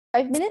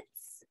5 minutes,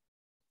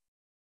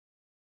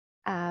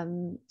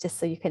 just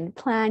so you can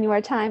plan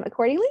your time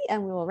accordingly,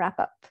 and we will wrap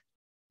up.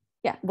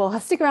 Yeah, we'll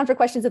stick around for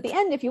questions at the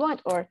end if you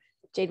want, or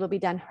Jade will be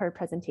done her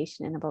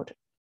presentation in about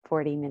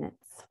 40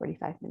 minutes,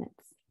 45 minutes.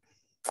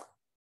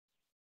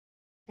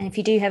 And if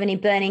you do have any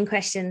burning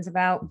questions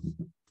about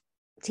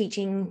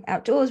teaching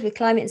outdoors with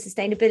climate and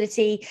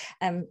sustainability,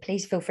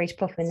 please feel free to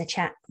pop them in the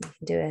chat. We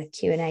can do a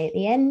Q&A at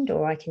the end,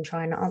 or I can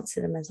try and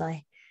answer them as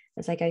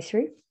I go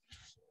through.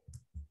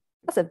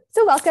 Awesome.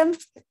 So welcome.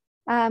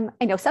 I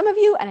know some of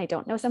you and I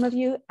don't know some of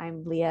you.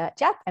 I'm Leah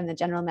Japp. I'm the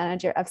general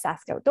manager of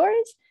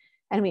Saskoutdoors,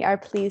 and we are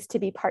pleased to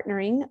be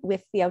partnering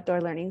with the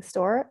Outdoor Learning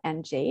Store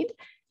and Jade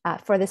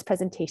for this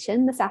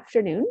presentation this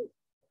afternoon.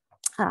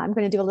 I'm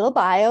going to do a little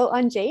bio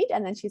on Jade,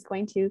 and then she's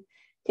going to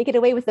take it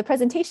away with the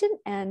presentation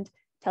and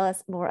tell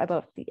us more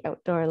about the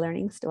Outdoor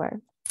Learning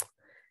Store.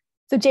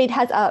 So Jade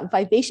has a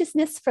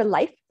vivaciousness for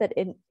life that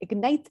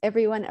ignites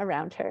everyone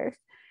around her.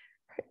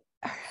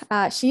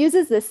 She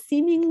uses this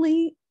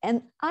seemingly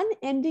and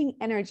unending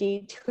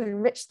energy to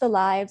enrich the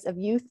lives of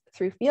youth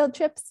through field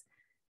trips,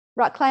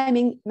 rock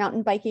climbing,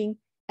 mountain biking,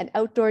 and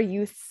outdoor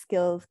youth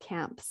skills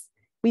camps,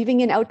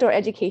 weaving in outdoor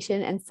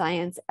education and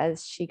science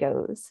as she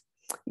goes.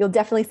 You'll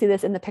definitely see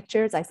this in the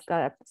pictures. I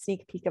got a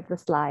sneak peek of the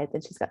slides,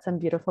 and she's got some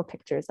beautiful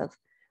pictures of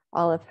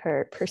all of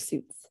her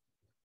pursuits.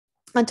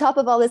 On top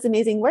of all this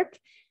amazing work,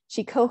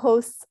 she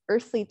co-hosts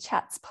Earthly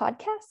Chats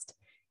podcast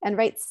and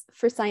writes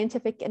for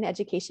scientific and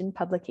education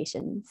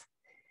publications.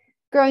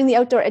 Growing the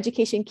outdoor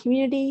education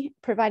community,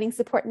 providing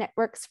support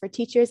networks for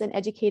teachers and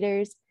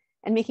educators,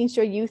 and making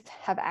sure youth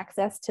have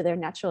access to their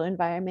natural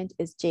environment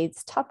is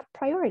Jade's top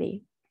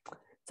priority.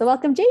 So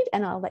welcome, Jade,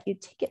 and I'll let you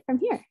take it from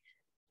here.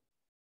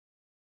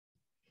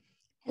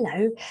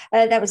 Hello,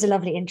 that was a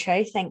lovely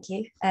intro, thank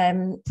you.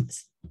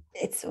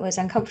 It's always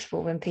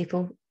uncomfortable when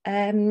people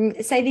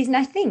say these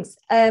nice things,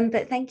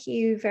 but thank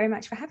you very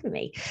much for having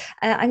me.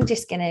 I'm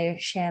just going to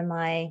share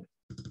my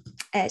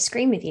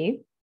screen with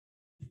you.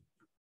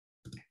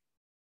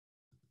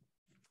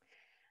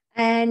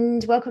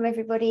 And welcome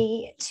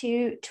everybody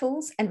to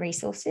Tools and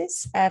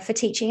Resources for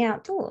Teaching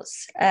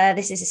Outdoors.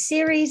 This is a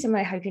series, and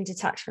we're hoping to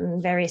touch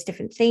on various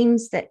different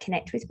themes that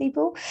connect with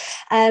people.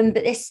 But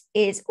this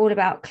is all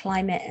about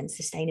climate and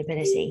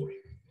sustainability.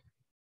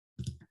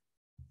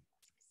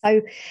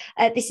 So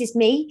this is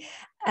me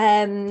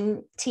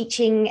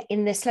teaching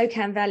in the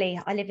Slocan Valley.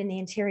 I live in the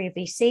interior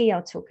BC.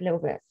 I'll talk a little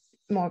bit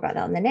more about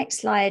that on the next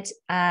slide.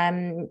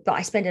 But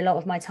I spend a lot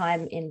of my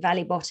time in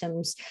valley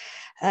bottoms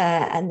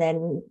and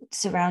then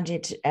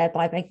surrounded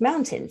by big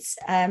mountains.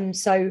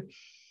 So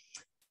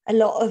a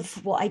lot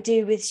of what I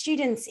do with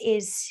students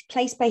is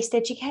place-based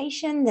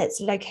education that's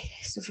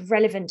sort of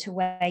relevant to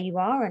where you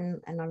are,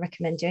 and I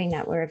recommend doing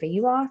that wherever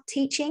you are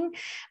teaching.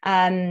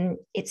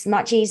 It's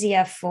much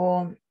easier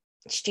for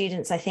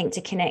students, I think,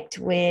 to connect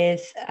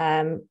with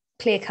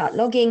clear-cut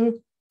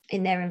logging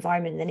in their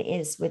environment than it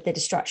is with the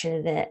destruction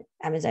of the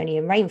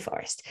Amazonian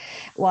rainforest.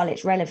 While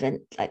it's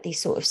relevant, like these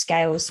sort of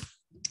scales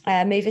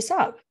move us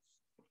up.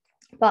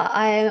 But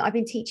I've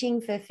been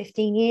teaching for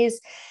 15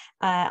 years.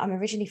 I'm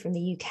originally from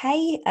the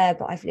UK,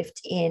 but I've lived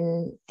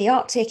in the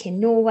Arctic, in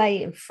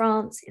Norway, in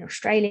France, in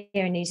Australia,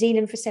 and New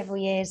Zealand for several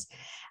years.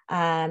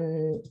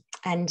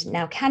 And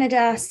now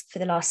Canada for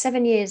the last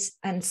 7 years.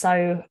 And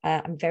so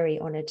I'm very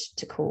honoured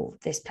to call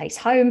this place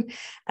home.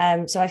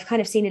 So I've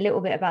kind of seen a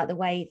little bit about the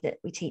way that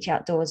we teach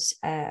outdoors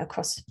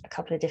across a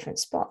couple of different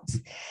spots.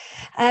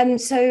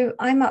 So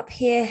I'm up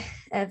here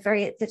at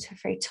the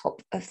very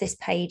top of this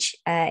page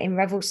in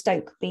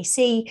Revelstoke,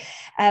 BC,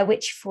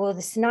 which for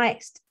the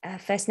Sinixt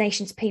First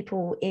Nations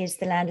people is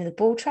the land of the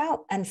bull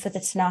trout, and for the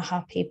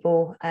Tanaha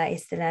people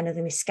is the land of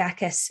the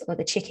Muskakis or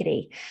the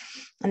chickadee.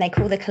 And they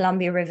call the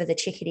Columbia River the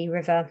Chickadee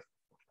River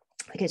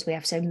because we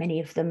have so many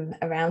of them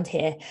around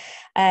here.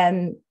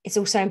 It's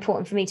also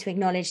important for me to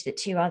acknowledge that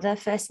 2 other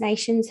First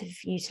Nations have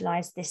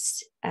utilised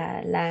this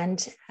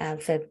land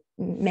for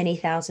many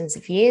thousands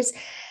of years.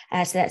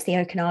 So that's the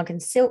Okanagan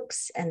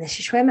Silks and the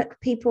Shuswap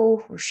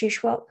people, or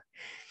Shuswap.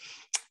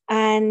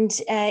 And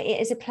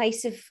it is a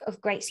place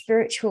of great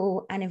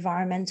spiritual and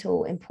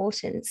environmental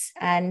importance.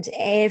 And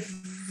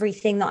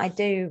everything that I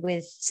do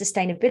with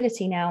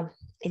sustainability now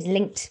is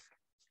linked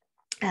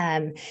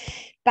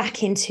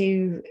back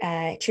into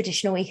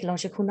traditional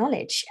ecological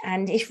knowledge.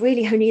 And it's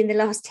really only in the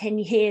last 10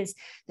 years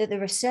that the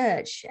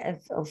research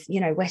of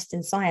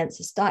Western science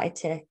has started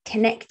to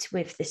connect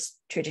with this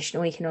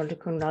traditional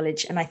ecological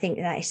knowledge. And I think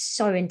that is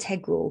so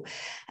integral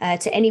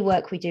to any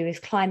work we do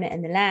with climate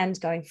and the land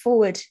going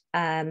forward,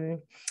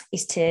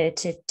 is to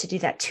do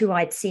that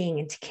two-eyed seeing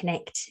and to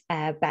connect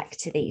back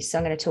to these. So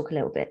I'm going to talk a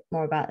little bit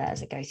more about that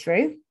as I go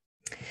through.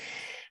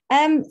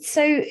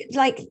 So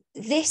like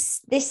this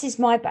is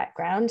my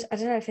background. I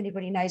don't know if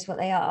anybody knows what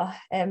they are.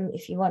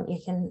 If you want, you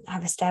can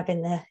have a stab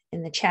in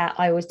the chat.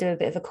 I always do a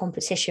bit of a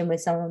competition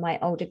with some of my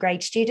older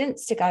grade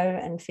students to go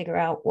and figure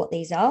out what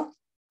these are.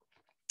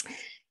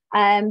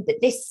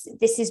 But this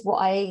is what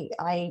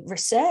I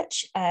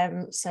research.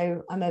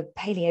 So I'm a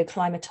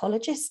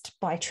paleoclimatologist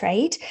by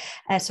trade.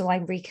 So I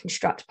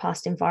reconstruct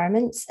past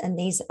environments, and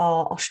these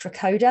are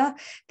Ostracoda.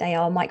 They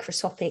are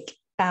microscopic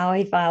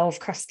bivalve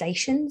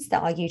crustaceans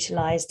that are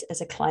utilized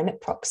as a climate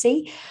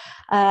proxy.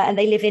 And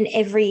they live in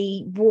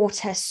every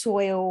water,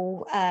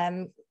 soil,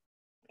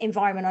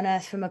 environment on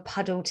Earth, from a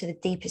puddle to the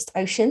deepest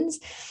oceans.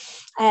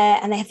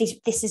 And they have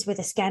this is with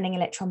a scanning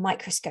electron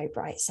microscope,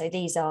 right? So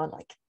these are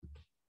like,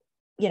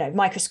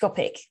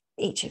 microscopic.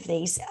 Each of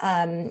these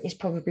is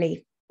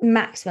probably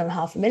maximum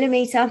 0.5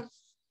 millimeter.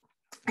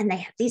 And they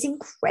have these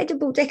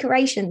incredible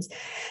decorations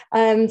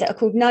that are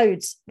called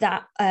nodes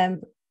that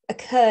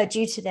occur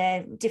due to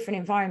their different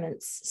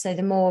environments. So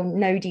the more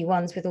nodey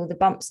ones with all the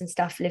bumps and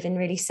stuff live in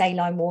really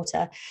saline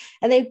water.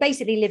 And they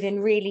basically live in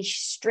really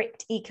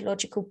strict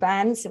ecological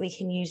bands, so we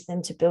can use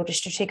them to build a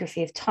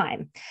stratigraphy of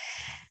time.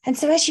 And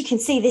so, as you can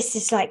see, this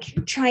is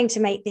like trying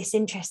to make this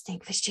interesting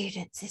for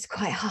students. It's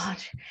quite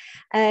hard.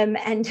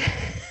 And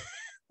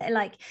they're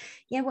like,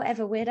 yeah,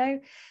 whatever,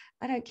 weirdo.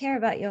 I don't care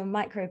about your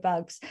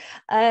microbugs,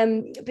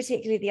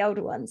 particularly the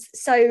older ones.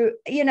 So,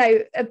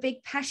 a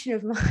big passion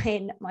of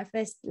mine, my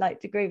first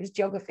degree was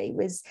geography,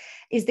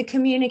 is the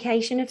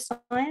communication of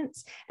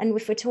science. And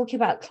if we're talking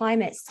about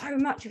climate, so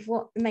much of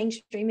what the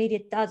mainstream media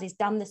does is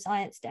dumb the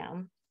science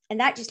down. And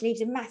that just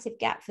leaves a massive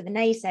gap for the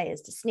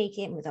naysayers to sneak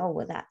in with, oh,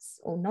 well, that's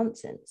all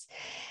nonsense.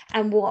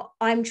 And what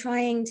I'm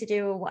trying to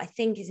do, or what I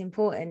think is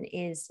important,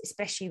 is,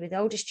 especially with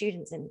older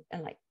students and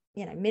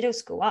middle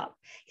school up,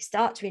 you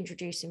start to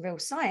introduce some real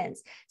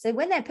science. So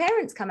when their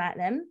parents come at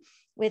them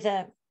with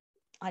a,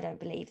 I don't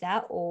believe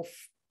that, or,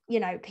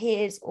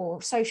 peers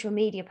or social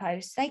media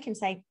posts, they can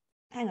say,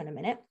 hang on a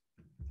minute.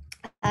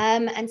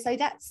 And so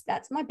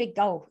that's my big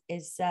goal,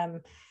 is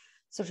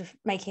sort of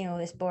making all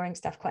this boring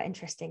stuff quite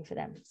interesting for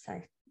them.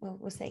 So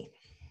we'll see.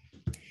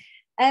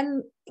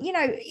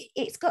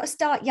 It's got to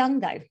start young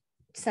though.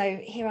 So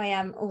here I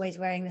am, always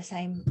wearing the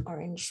same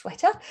orange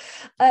sweater.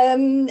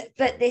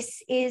 But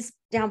this is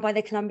down by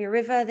the Columbia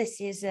River. This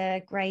is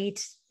a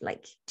grade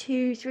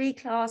 2-3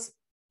 class.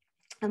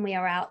 And we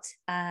are out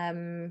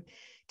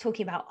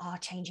talking about our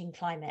changing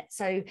climate.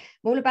 So I'm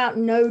all about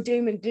no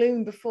doom and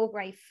gloom before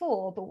grade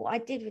 4. But what I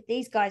did with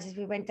these guys is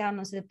we went down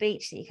onto the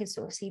beach, that you can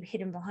sort of see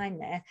hidden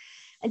behind there,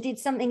 and did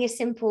something as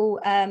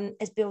simple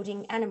as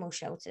building animal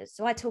shelters.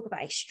 So I talk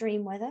about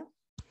extreme weather.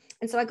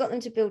 And so I got them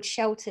to build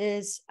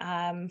shelters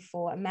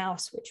for a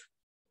mouse,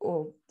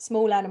 or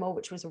small animal,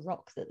 which was a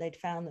rock that they'd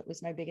found that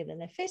was no bigger than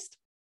their fist.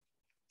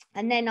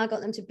 And then I got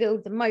them to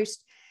build the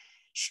most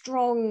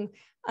strong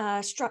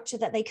structure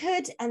that they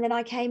could. And then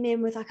I came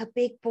in with a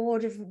big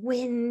board of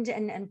wind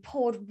and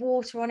poured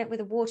water on it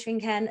with a watering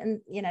can. And,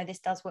 this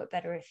does work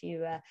better if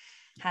you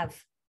have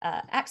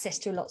access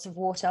to lots of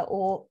water,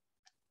 or,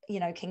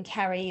 can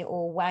carry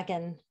or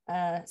wagon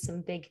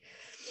some big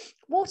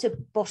water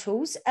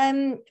bottles.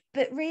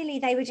 But really,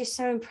 they were just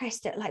so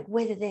impressed at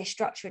whether their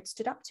structure had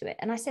stood up to it.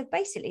 And I said,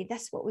 basically,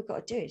 that's what we've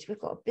got to do, is we've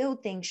got to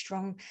build things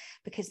strong,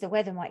 because the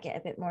weather might get a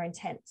bit more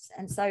intense.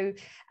 And so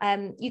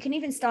you can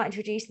even start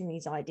introducing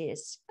these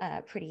ideas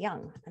pretty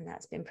young, and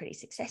that's been pretty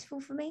successful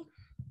for me.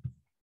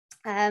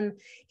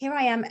 Here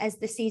I am as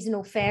the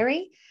seasonal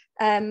fairy.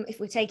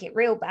 If we take it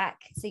real back,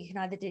 so you can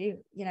either do,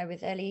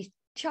 with early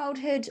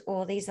childhood,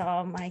 or these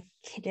are my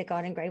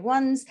kindergarten grade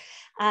 1s.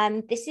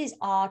 This is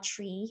our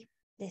tree,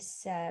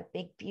 this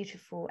big,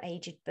 beautiful,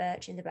 aged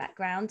birch in the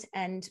background.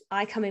 And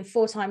I come in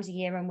 4 times a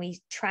year, and we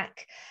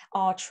track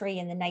our tree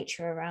and the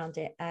nature around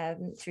it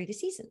through the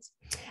seasons.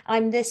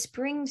 I'm the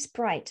spring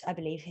sprite, I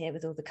believe, here,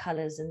 with all the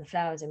colors and the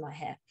flowers in my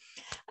hair.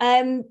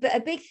 But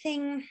a big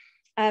thing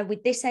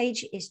with this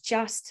age is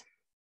just,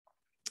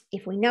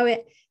 if we know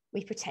it,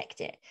 we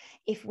protect it.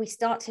 If we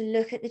start to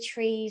look at the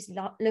trees,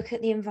 look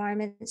at the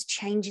environment's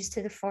changes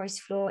to the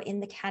forest floor in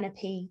the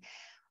canopy,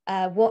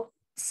 what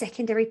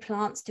secondary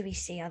plants do we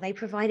see? Are they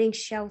providing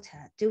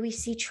shelter? Do we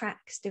see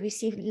tracks? Do we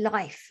see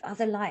life,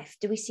 other life?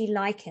 Do we see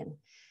lichen?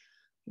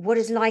 What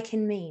does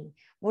lichen mean?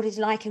 What is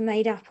lichen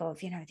made up of?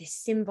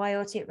 This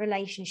symbiotic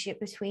relationship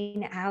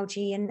between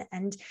algae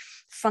and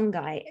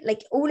fungi.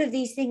 All of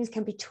these things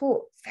can be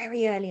taught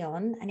very early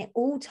on, and it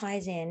all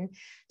ties in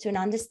to an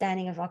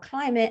understanding of our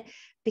climate,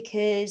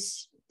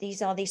 because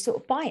these are these sort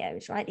of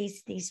bios, right?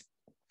 These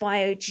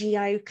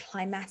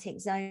biogeoclimatic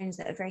zones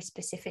that are very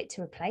specific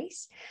to a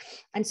place.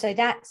 And so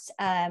that's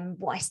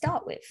what I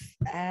start with.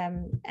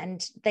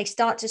 And they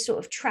start to sort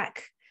of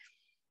track.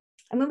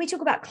 And when we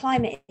talk about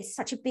climate, it's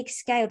such a big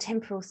scale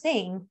temporal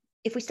thing.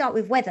 If we start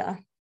with weather,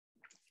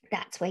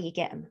 that's where you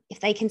get them. If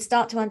they can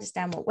start to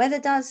understand what weather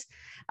does,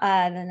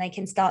 then they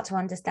can start to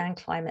understand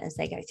climate as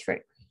they go through.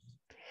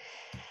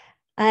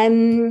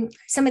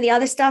 Some of the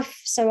other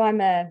stuff. So I'm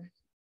an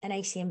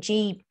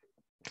ACMG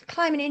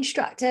climbing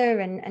instructor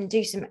and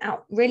do some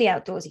really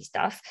outdoorsy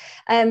stuff,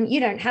 you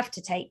don't have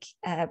to take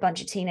a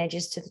bunch of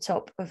teenagers to the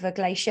top of a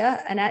glacier.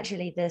 And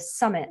actually the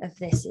summit of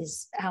this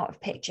is out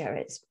of picture.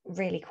 It's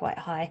really quite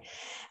high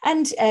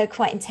and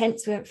quite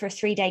intense. We went for a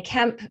 3-day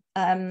camp.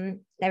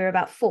 They were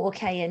about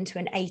 4K into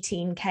an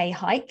 18K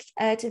hike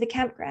to the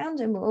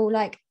campground, and we're all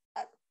like,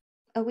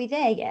 are we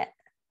there yet?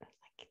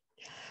 Like,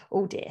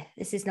 oh dear,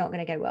 this is not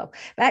going to go well.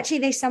 But actually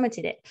they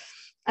summited it.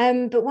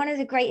 But one of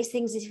the greatest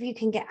things is if you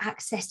can get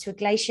access to a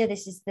glacier.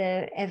 This is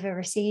the ever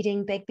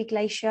receding Begbie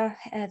Glacier,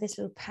 this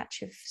little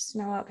patch of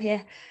snow up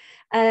here.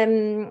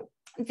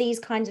 These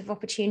kinds of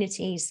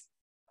opportunities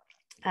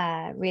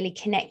really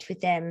connect with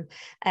them.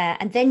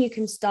 And then you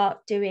can start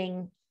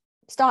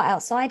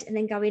outside and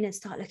then go in and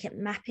start looking at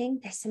mapping.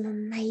 There's some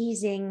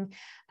amazing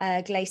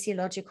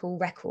glaciological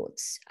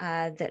records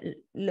that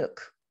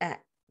look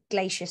at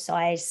glacier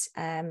size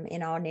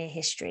in our near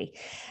history.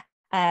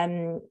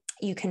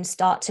 You can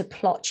start to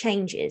plot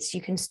changes.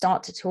 You can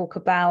start to talk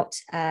about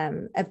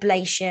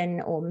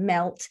ablation or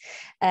melt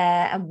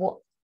and what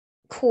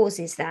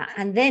causes that.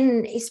 And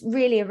then it's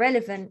really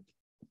irrelevant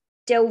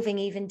delving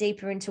even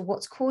deeper into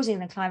what's causing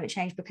the climate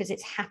change, because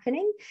it's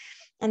happening.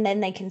 And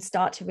then they can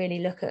start to really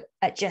look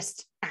at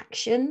just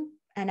action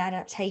and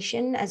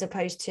adaptation, as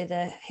opposed to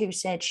the who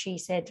said, she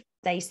said,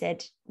 they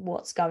said,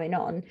 what's going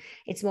on.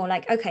 It's more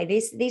like, okay,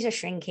 these are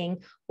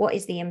shrinking. What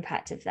is the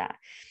impact of that?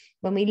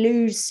 When we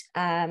lose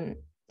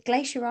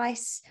glacier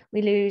ice,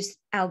 we lose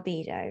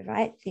albedo,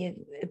 right? The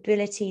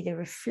ability, the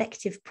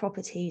reflective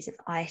properties of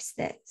ice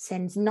that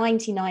sends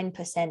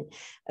 99%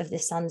 of the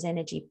sun's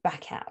energy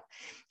back out.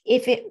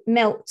 If it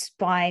melts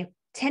by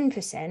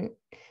 10%,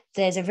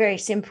 there's a very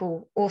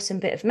simple, awesome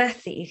bit of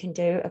math that you can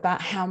do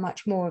about how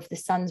much more of the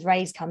sun's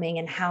rays coming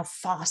and how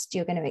fast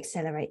you're going to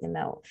accelerate the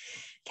melt.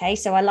 Okay,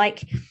 so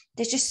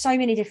there's just so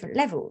many different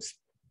levels.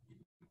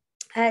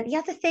 The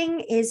other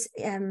thing is,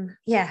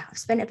 I've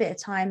spent a bit of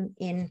time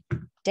in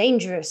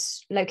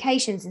dangerous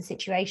locations and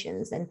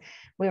situations, and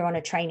we're on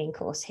a training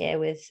course here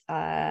with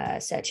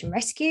search and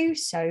rescue.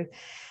 So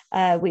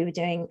we were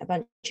doing a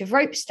bunch of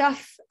rope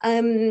stuff,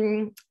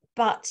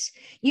 but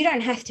you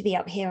don't have to be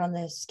up here on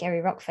the scary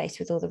rock face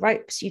with all the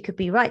ropes. You could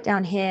be right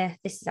down here.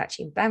 This is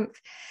actually in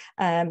Banff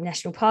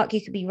National Park.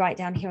 You could be right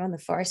down here on the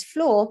forest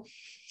floor.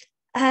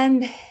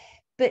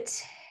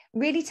 But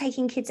really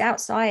taking kids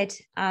outside,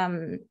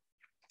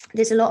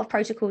 there's a lot of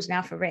protocols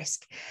now for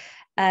risk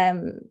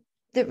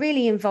that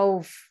really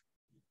involve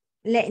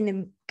letting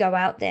them go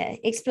out there,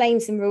 explain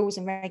some rules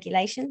and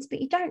regulations,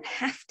 but you don't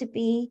have to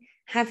be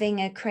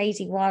having a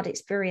crazy wild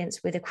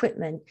experience with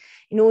equipment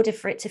in order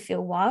for it to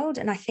feel wild.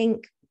 And I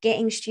think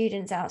getting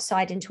students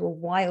outside into a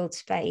wild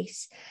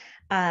space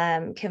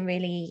can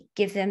really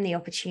give them the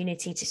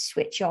opportunity to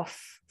switch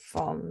off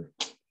from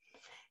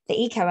the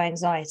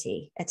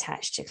eco-anxiety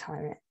attached to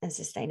climate and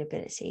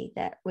sustainability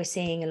that we're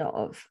seeing a lot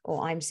of,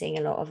 or I'm seeing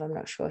a lot of. I'm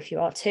not sure if you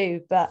are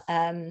too, but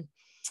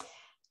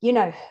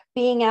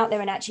being out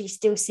there and actually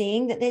still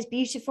seeing that there's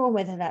beautiful,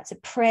 whether that's a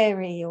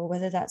prairie or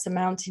whether that's a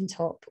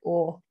mountaintop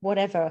or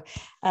whatever.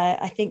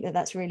 I think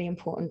that's a really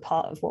important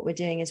part of what we're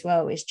doing as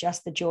well, is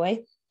just the joy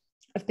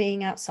of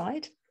being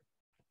outside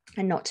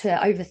and not to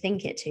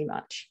overthink it too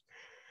much.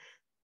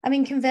 I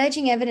mean,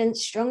 converging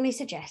evidence strongly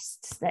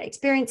suggests that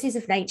experiences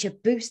of nature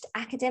boost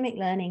academic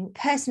learning,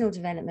 personal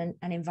development,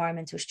 and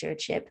environmental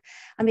stewardship.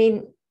 I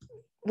mean,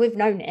 we've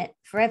known it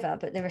forever,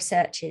 but the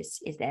research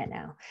is there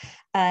now.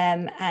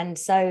 And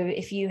so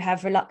if you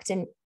have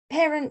reluctant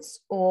parents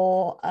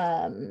or,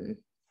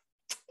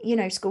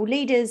 school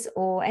leaders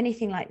or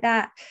anything like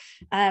that,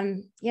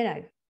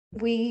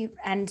 we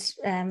and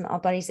our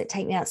buddies that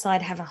Take Me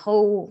Outside have a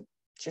whole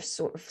just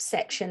sort of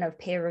section of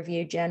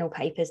peer-reviewed journal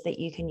papers that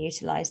you can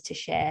utilize to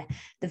share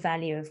the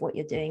value of what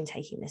you're doing,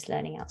 taking this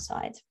learning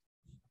outside.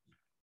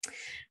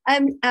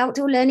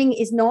 Outdoor learning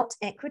is not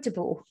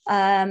equitable.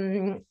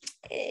 There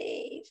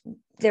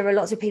are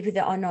lots of people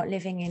that are not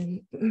living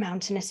in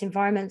mountainous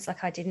environments.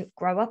 Like, I didn't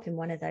grow up in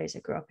one of those. I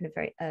grew up in a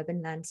very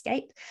urban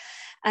landscape.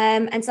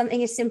 And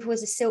something as simple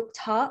as a silk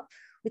tarp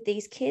with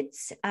these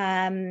kids,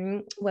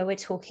 where we're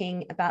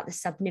talking about the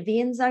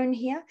subnivean zone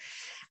here.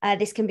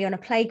 This can be on a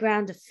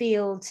playground, a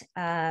field,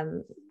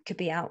 could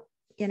be out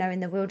in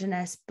the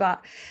wilderness,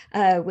 but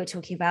we're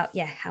talking about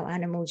how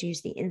animals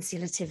use the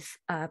insulative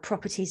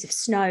properties of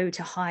snow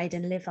to hide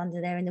and live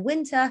under there in the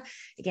winter.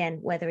 Again,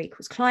 weather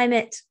equals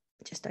climate,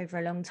 just over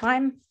a long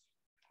time.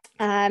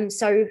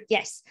 So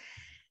yes,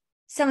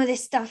 some of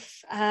this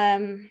stuff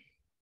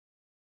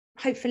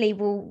hopefully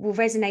will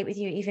resonate with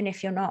you, even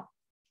if you're not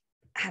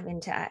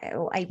having to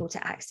or able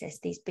to access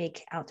these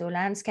big outdoor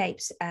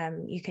landscapes.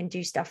 You can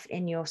do stuff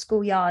in your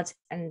schoolyard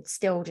and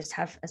still just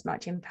have as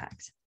much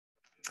impact.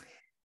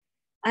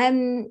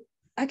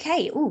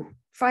 Okay.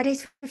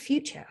 Fridays for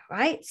Future,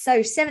 right?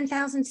 So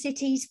 7,000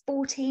 cities,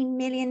 14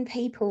 million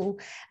people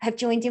have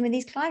joined in with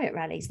these climate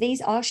rallies.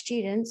 These are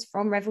students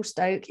from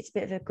Revelstoke. It's a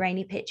bit of a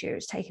grainy picture. It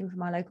was taken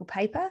from our local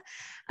paper.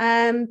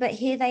 But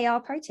here they are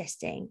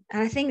protesting.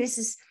 And I think this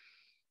is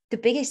the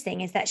biggest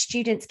thing, is that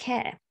students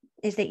care.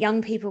 is that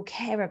young people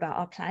care about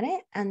our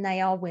planet and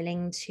they are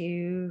willing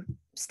to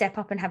step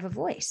up and have a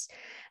voice.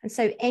 And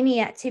so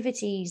any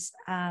activities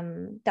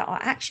that are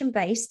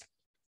action-based,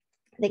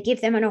 that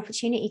give them an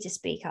opportunity to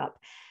speak up,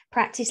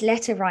 practice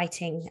letter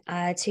writing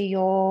to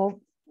your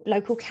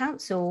local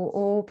council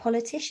or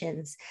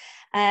politicians,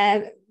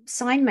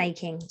 sign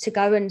making to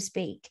go and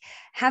speak,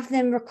 have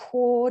them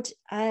record,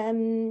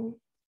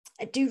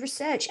 do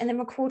research and then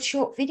record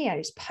short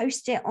videos,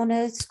 post it on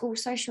a school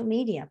social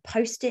media,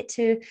 post it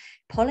to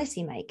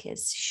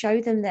policymakers, show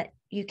them that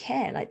you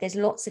care. Like there's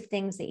lots of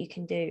things that you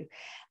can do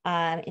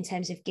in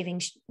terms of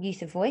giving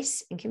youth a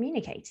voice and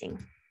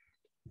communicating.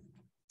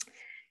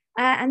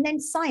 And then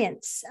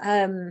science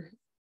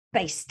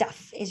based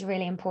stuff is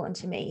really important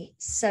to me.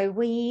 So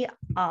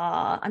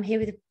I'm here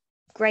with a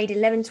grade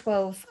 11,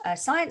 12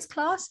 science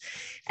class.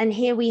 And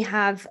here we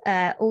have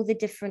all the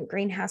different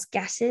greenhouse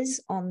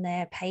gases on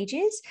their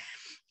pages.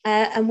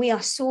 And we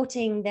are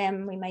sorting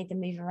them. We made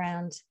them move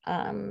around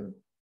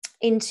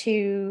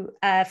into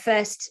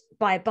first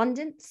by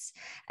abundance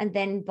and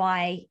then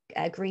by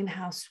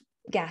greenhouse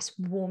gas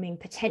warming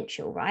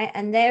potential, right?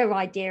 And their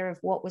idea of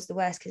what was the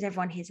worst, because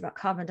everyone hears about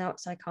carbon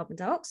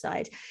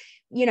dioxide,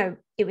 you know,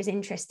 it was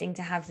interesting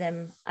to have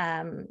them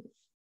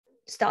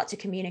start to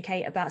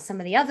communicate about some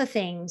of the other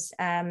things,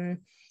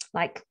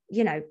 like,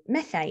 you know,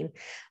 methane,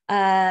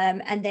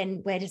 and then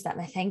where does that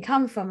methane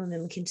come from? And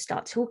then we can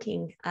start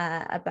talking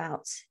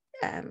about,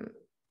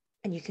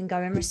 and you can go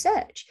and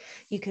research.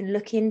 You can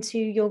look into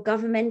your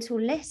governmental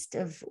list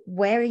of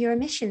where your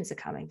emissions are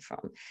coming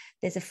from.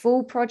 There's a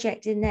full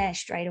project in there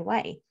straight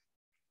away.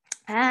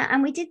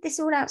 And we did this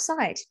all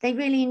outside. They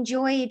really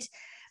enjoyed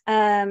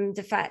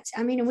the fact,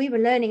 I mean, we were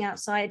learning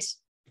outside,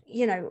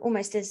 you know,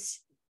 almost as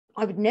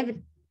I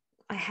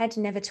had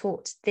never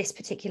taught this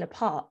particular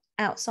part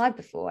outside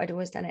before. I'd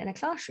always done it in a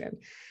classroom.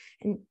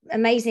 And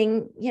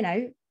amazing, you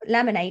know,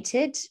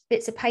 laminated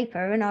bits of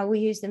paper, and I will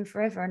use them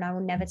forever and I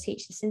will never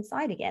teach this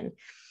inside again.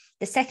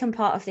 The second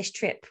part of this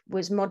trip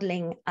was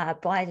modeling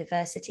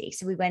biodiversity.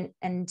 So we went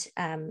and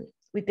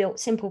we built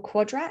simple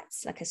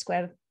quadrats, like a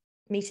square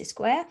meter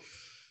square.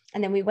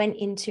 And then we went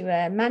into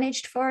a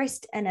managed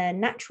forest and a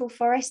natural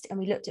forest, and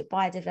we looked at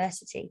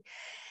biodiversity.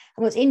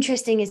 And what's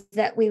interesting is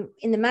that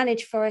in the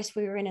managed forest,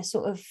 we were in a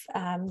sort of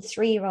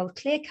 3-year-old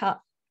clear cut.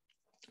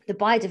 The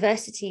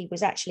biodiversity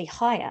was actually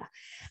higher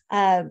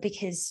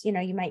because, you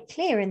know, you make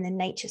clear and then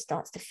nature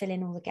starts to fill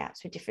in all the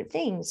gaps with different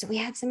things. So we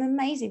had some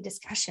amazing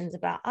discussions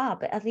about,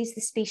 but are these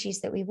the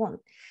species that we want?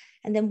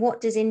 And then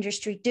what does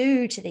industry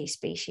do to these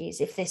species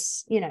if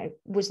this, you know,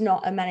 was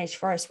not a managed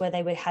forest where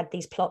they had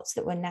these plots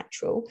that were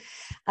natural?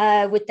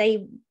 Would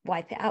they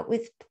wipe it out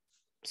with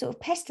sort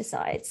of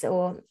pesticides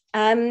or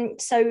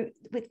so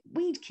with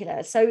weed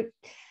killer? So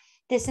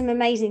there's some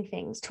amazing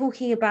things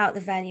talking about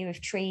the value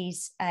of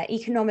trees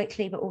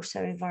economically, but also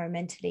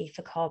environmentally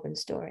for carbon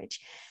storage.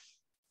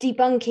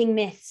 Debunking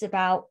myths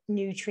about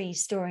new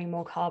trees storing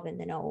more carbon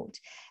than old.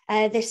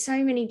 There's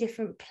so many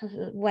different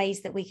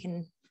ways that we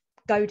can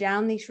go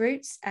down these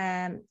routes.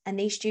 And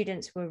these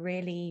students were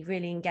really,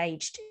 really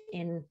engaged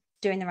in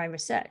doing their own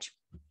research.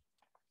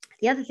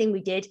 The other thing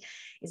we did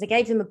is I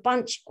gave them a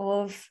bunch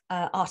of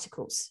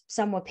articles.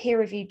 Some were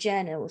peer-reviewed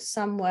journals,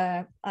 some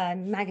were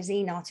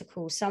magazine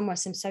articles, some were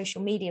some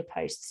social media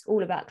posts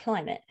all about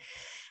climate.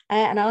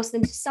 And I asked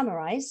them to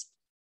summarize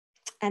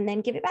and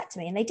then give it back to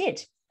me, and they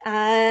did.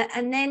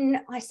 And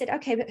then I said,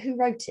 okay, but who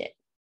wrote it?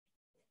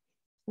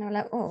 And they were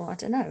like, oh, I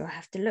don't know, I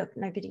have to look.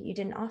 You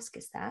didn't ask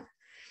us that.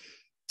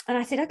 And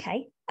I said,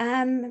 okay,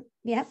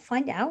 yeah,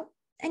 find out.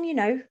 And, you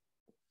know,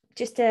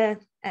 just a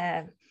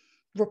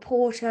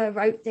reporter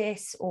wrote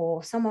this,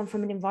 or someone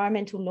from an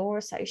environmental law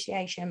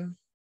association,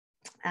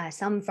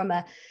 some from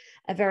a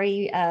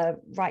very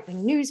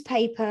right-wing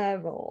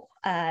newspaper, or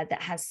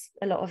that has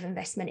a lot of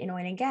investment in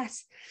oil and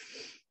gas.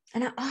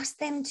 And I asked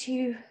them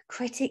to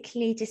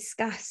critically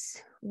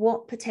discuss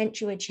what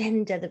potential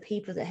agenda the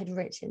people that had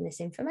written this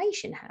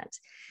information had.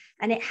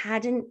 And it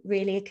hadn't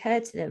really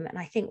occurred to them. And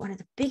I think one of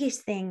the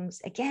biggest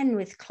things, again,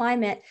 with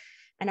climate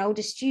and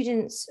older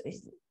students,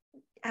 is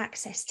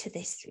access to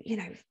this, you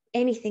know,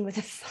 anything with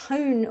a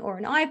phone or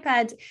an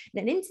iPad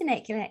and an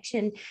internet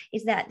connection,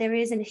 is that there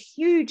is a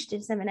huge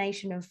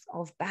dissemination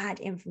of bad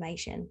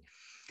information.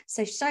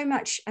 So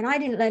much, and I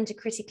didn't learn to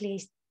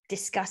critically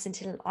discuss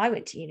until I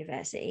went to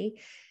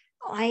university.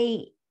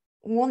 I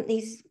want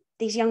these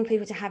young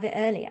people to have it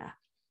earlier.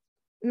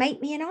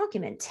 Make me an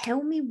argument.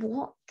 Tell me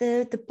what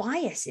the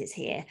bias is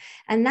here.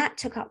 And that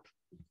took up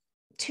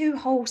 2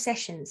 whole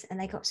sessions, and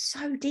they got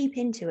so deep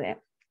into it,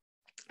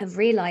 of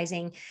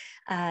realizing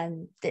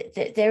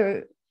that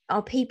there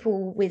are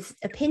people with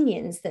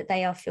opinions that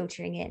they are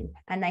filtering in,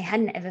 and they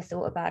hadn't ever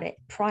thought about it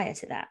prior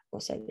to that,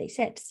 or so they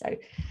said. So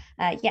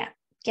yeah,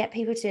 get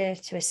people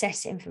to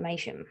assess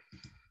information.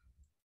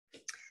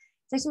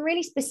 So some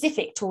really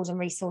specific tools and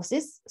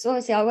resources. So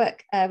obviously I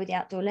work with the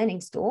Outdoor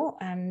Learning Store,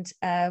 and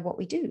what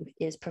we do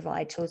is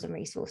provide tools and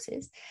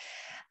resources.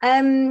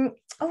 I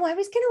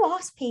was going to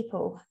ask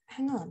people,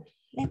 hang on,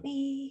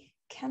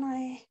 can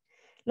I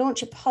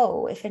launch a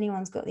poll if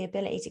anyone's got the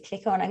ability to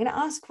click on. I'm going to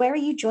ask, where are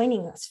you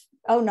joining us?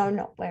 Oh, no,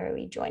 not where are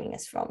we joining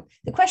us from?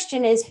 The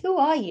question is, who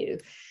are you?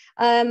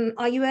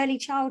 Are you early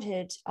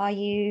childhood? Are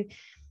you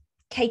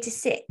K to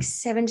 6,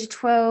 7 to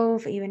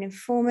 12? Are you an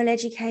informal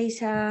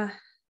educator?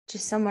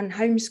 Just someone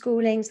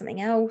homeschooling,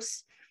 something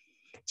else?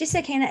 Just so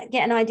I can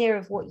get an idea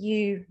of what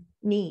you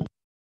need.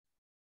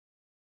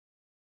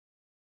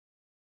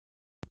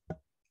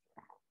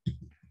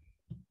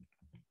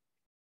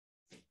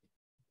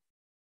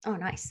 Oh,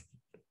 nice.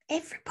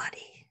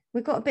 Everybody.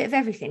 We've got a bit of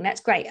everything.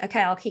 That's great.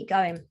 Okay, I'll keep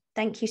going.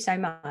 Thank you so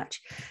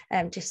much.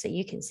 Just so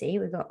you can see,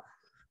 we've got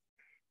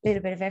a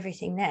little bit of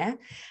everything there.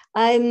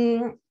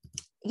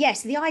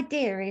 Yes, the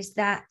idea is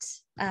that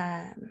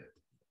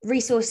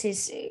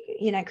resources,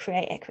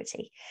 create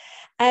equity.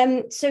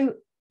 So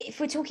if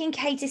we're talking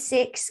K to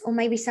 6, or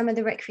maybe some of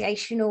the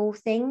recreational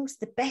things,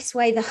 the best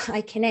way that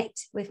I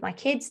connect with my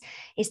kids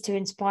is to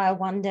inspire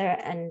wonder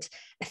and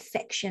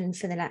affection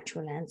for the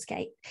natural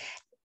landscape.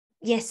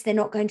 Yes, they're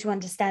not going to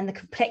understand the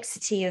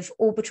complexity of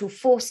orbital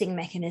forcing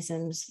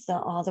mechanisms that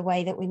are the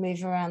way that we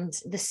move around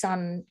the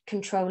sun,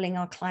 controlling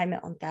our climate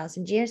on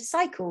 1,000-year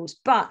cycles,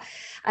 but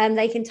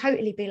they can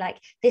totally be like,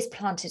 this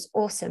plant is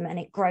awesome and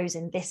it grows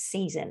in this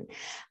season.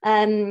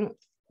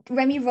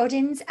 Remy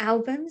Rodin's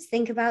albums,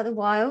 Think About the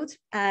Wild,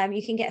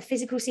 you can get a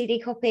physical CD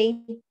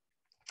copy.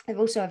 They're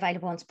also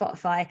available on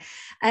Spotify.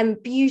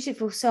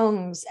 Beautiful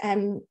songs.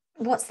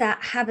 What's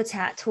that?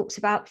 Habitat talks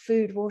about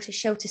food, water,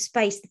 shelter,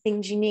 space, the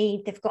things you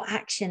need. They've got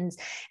actions.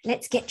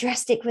 Let's get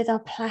drastic with our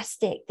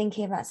plastic,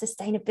 thinking about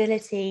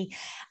sustainability.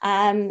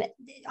 I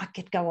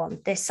could go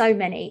on. There's so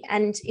many.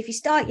 And if you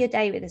start your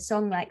day with a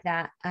song like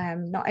that,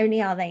 not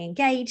only are they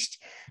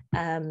engaged,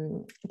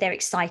 they're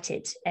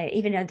excited,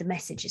 even though the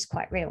message is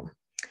quite real.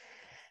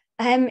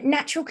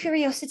 Natural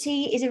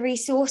Curiosity is a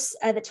resource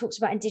that talks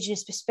about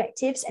Indigenous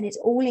perspectives, and it's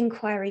all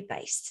inquiry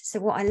based. So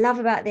what I love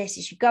about this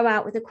is you go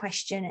out with a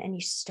question and you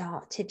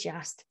start to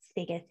just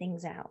figure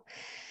things out.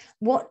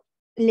 What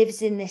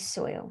lives in this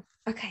soil?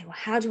 Okay, well,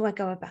 how do I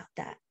go about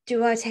that?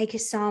 Do I take a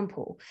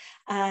sample?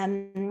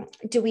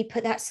 Do we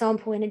put that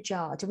sample in a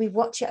jar? Do we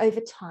watch it over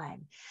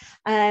time?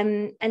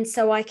 And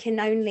so I can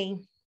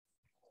only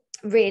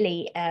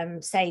really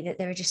say that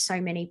there are just so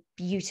many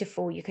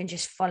beautiful, you can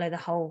just follow the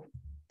whole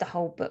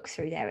book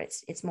through there.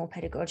 It's more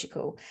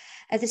pedagogical.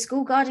 The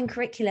school garden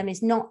curriculum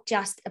is not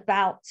just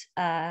about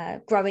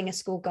growing a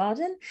school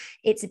garden.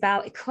 It's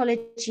about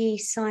ecology,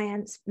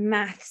 science,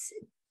 maths.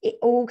 It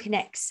all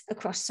connects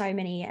across so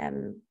many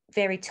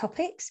varied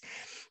topics.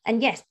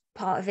 And yes,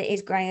 part of it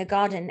is growing a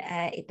garden,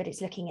 but it's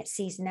looking at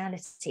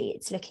seasonality.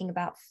 It's looking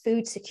about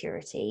food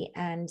security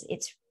and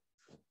its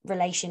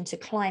relation to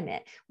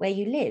climate, where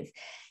you live.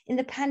 In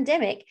the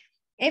pandemic,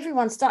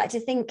 everyone started to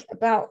think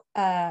about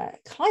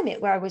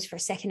climate, where I was for a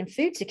second, and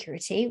food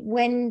security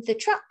when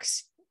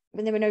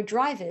there were no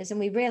drivers, and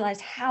we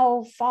realized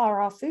how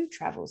far our food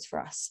travels for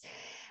us.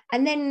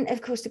 And then,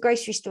 of course, the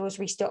grocery stores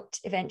restocked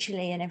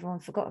eventually and everyone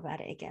forgot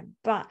about it again.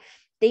 But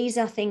these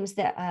are things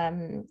that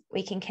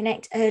we can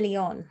connect early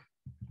on.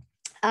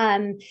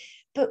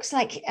 Books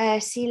like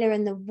Seela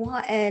and the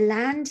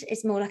Land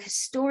is more like a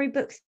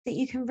storybook that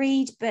you can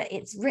read, but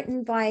it's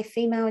written by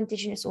female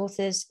Indigenous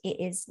authors. It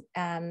is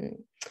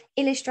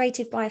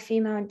illustrated by a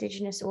female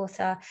Indigenous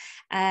author,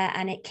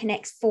 and it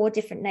connects 4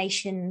 different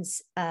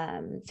nations,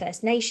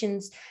 First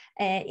Nations,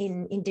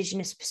 in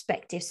Indigenous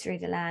perspectives through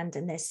the land.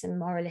 And there's some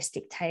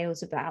moralistic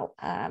tales about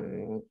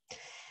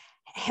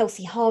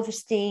healthy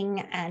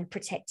harvesting and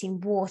protecting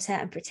water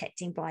and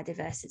protecting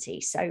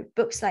biodiversity. So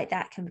books like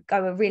that can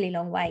go a really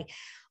long way.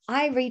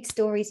 I read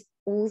stories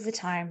all the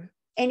time,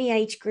 any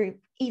age group,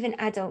 even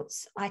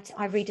adults.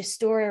 I read a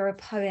story or a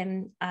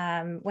poem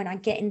when I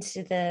get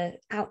into the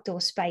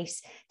outdoor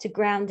space to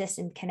ground us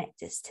and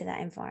connect us to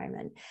that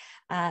environment.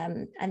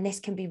 And this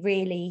can be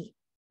really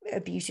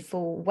a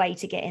beautiful way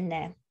to get in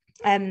there.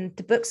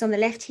 The books on the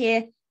left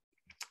here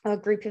are a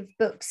group of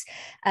books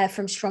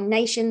from Strong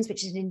Nations,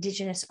 which is an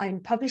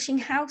Indigenous-owned publishing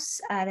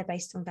house. They're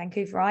based on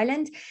Vancouver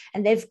Island,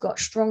 and they've got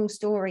strong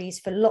stories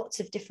for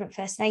lots of different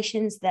First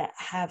Nations that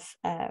have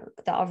that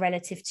are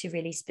relative to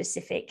really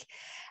specific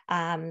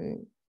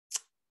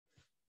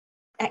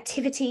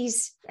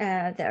activities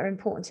that are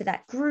important to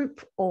that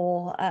group,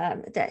 or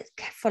that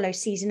follow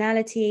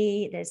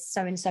seasonality. There's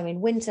so-and-so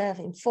in winter,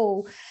 in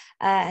fall,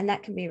 and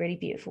that can be a really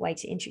beautiful way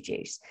to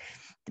introduce.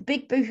 The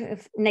Big Book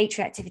of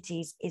Nature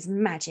Activities is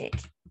magic.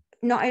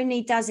 Not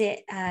only does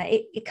it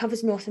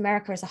covers North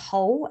America as a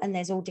whole, and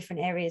there's all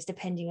different areas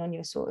depending on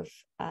your sort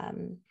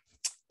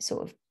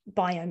of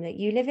biome that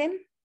you live in.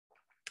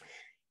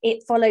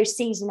 It follows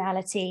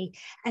seasonality,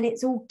 and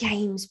it's all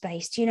games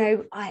based.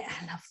 I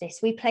love this.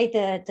 We played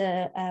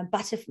the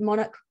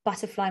monarch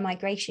butterfly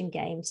migration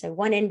game. So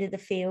one end of the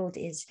field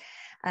is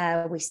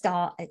We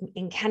start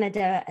in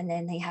Canada, and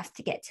then they have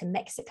to get to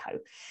Mexico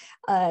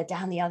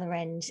down the other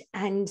end,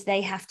 and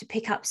they have to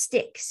pick up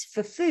sticks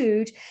for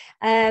food.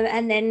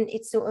 And then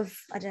it's sort of,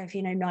 I don't know if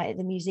you know Night at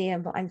the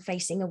Museum, but I'm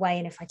facing away,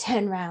 and if I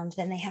turn around,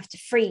 then they have to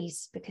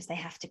freeze because they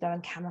have to go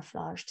and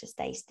camouflage to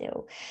stay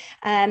still.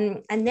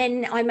 And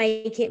then I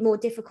make it more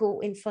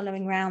difficult in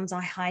following rounds.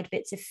 I hide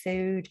bits of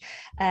food.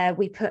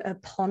 We put a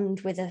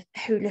pond with a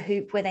hula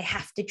hoop where they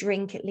have to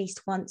drink at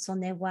least once on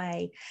their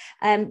way.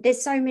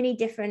 There's so many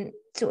different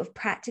sort of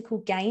practical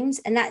games,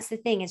 and that's the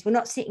thing, is we're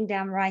not sitting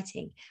down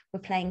writing, we're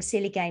playing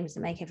silly games that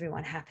make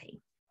everyone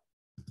happy.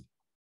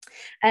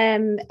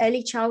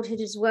 Early childhood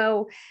as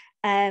well.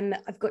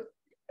 I've got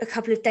a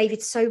couple of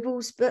David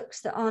Sobel's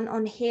books that aren't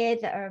on here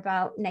that are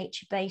about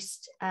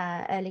nature-based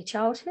early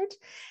childhood.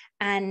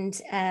 And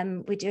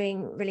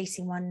we're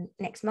releasing one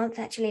next month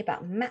actually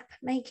about map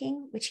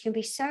making, which can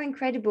be so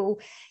incredible.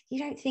 You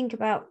don't think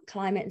about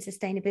climate and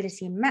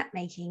sustainability in map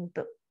making,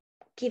 but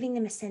giving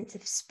them a sense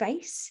of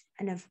space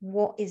and of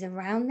what is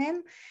around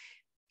them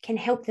can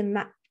help them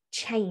map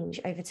change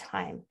over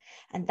time.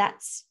 And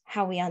that's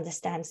how we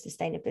understand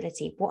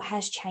sustainability, what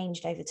has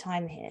changed over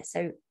time here.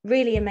 So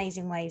really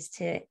amazing ways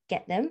to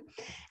get them.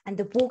 And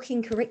the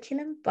walking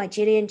curriculum by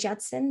Gillian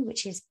Judson,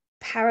 which is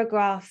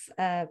paragraph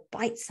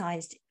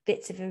bite-sized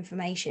bits of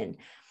information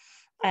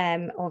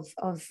of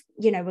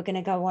we're going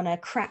to go on a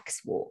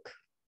cracks walk,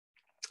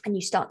 and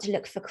you start to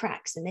look for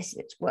cracks, and this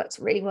works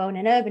really well in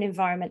an urban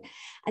environment.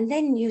 And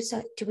then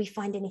do we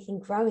find anything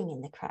growing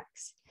in the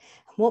cracks?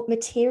 What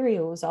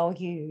materials are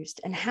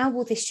used, and how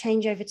will this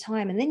change over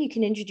time? And then you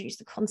can introduce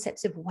the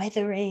concepts of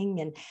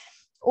weathering and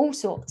all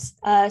sorts.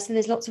 So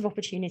there's lots of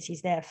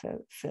opportunities there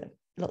for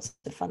lots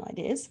of fun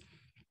ideas.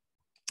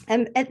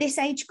 At this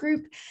age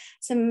group,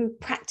 some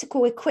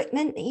practical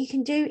equipment that you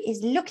can do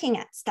is looking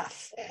at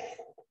stuff.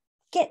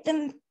 Get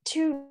them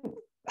to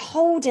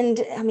hold,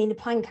 and I mean, the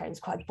pine cone is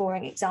quite a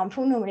boring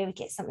example. Normally we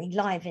get something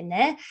live in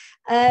there,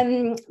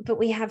 but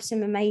we have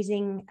some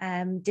amazing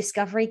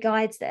discovery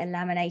guides that are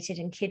laminated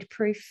and kid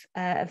proof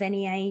of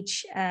any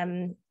age,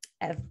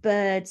 of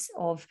birds,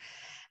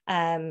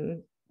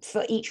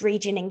 for each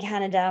region in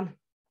Canada.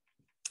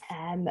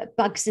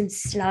 Bugs and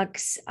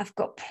slugs. I've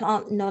got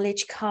plant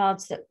knowledge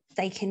cards that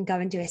they can go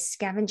and do a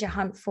scavenger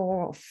hunt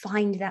for, or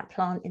find that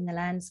plant in the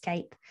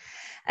landscape.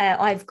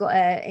 I've got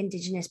an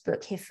Indigenous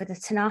book here for the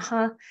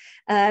Tanaha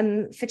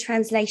for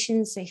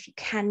translation. So if you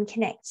can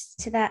connect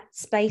to that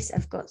space,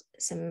 I've got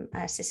some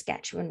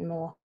Saskatchewan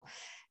more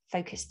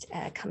focused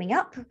coming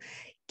up.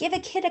 Give a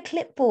kid a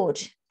clipboard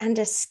and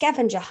a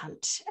scavenger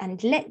hunt,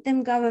 and let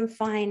them go and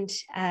find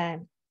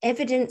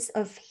evidence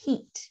of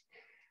heat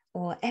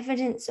or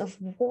evidence of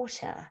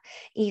water,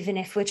 even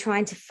if we're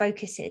trying to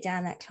focus it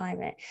down that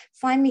climate.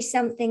 Find me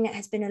something that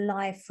has been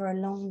alive for a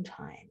long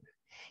time.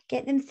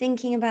 Get them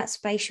thinking about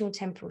spatial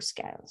temporal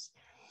scales.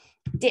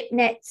 Dip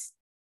nets,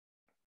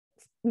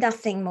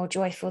 nothing more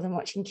joyful than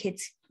watching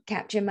kids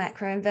capture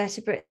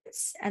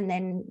macroinvertebrates and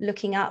then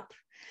looking up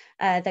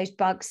those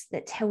bugs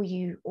that tell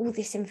you all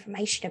this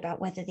information about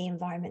whether the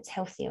environment's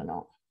healthy or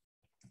not.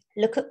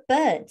 Look at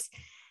birds.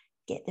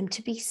 Get them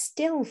to be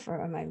still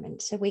for a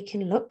moment so we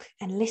can look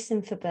and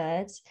listen for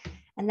birds.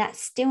 And that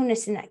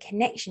stillness and that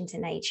connection to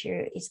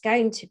nature is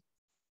going to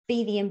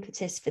be the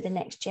impetus for the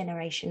next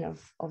generation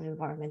of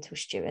environmental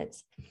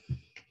stewards.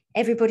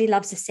 Everybody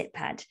loves a sit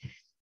pad.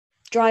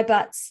 Dry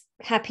butts,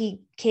 happy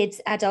kids,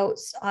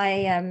 adults.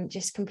 I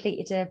just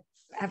completed a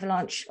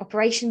avalanche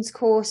operations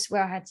course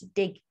where I had to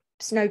dig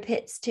snow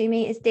pits 2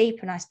 meters deep,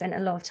 and I spent a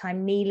lot of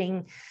time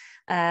kneeling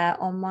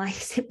on my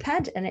sit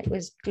pad, and it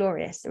was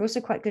glorious. They're also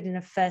quite good in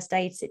a first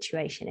aid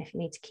situation if you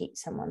need to keep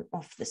someone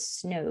off the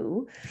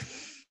snow.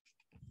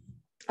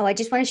 Oh, I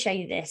just want to show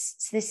you this.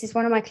 So this is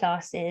one of my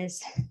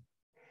classes.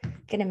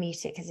 I'm going to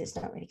mute it because it's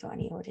not really got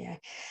any audio.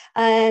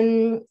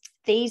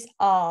 These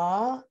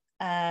are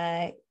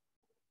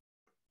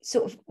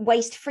sort of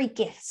waste-free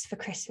gifts for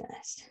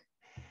Christmas.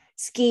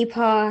 Ski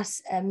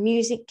pass, a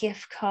music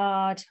gift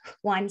card,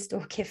 wine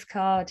store gift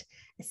card,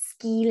 a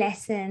ski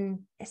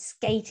lesson, a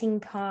skating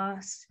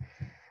pass,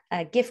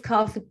 a gift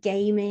card for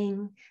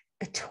gaming,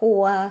 a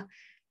tour,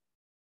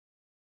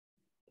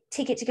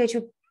 ticket to go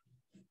to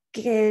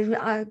an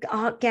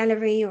art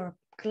gallery or a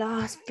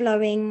glass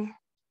blowing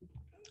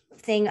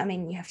thing. I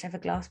mean, you have to have a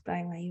glass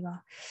blowing where you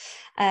are.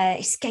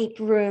 Escape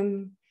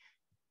room,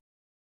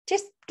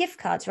 just gift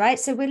cards, right?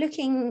 So we're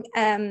looking,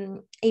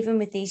 even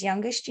with these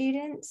younger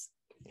students,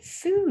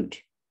 food.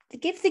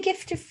 Give the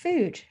gift of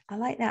food. I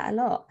like that a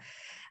lot.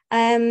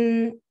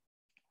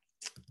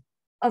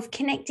 Of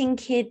connecting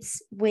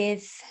kids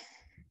with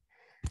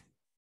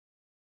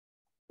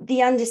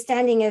the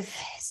understanding of,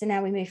 so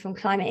now we move from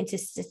climate into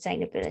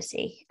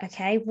sustainability.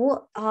 Okay,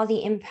 what are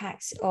the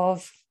impacts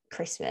of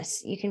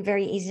Christmas? You can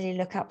very easily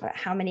look up at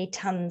how many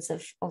tons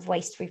of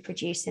waste we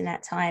produce in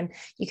that time.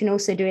 You can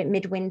also do it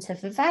midwinter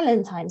for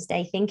Valentine's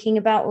Day, thinking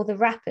about all the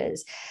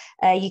wrappers.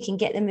 You can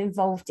get them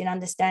involved in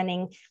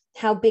understanding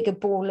how big a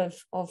ball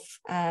of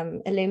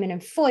aluminum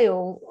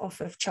foil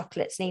off of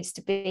chocolates needs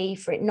to be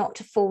for it not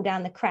to fall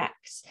down the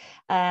cracks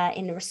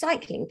in the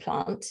recycling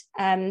plant.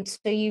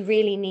 So you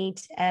really need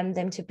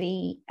them to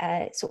be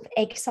sort of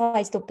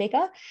egg-sized or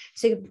bigger.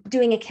 So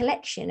doing a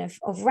collection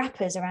of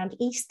wrappers around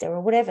Easter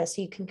or whatever,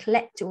 so you can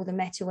collect all the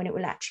metal and it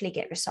will actually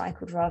get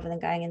recycled rather than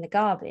going in the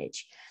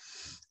garbage.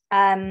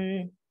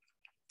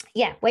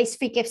 Yeah,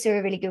 waste-free gifts are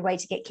a really good way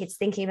to get kids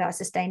thinking about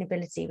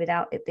sustainability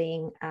without it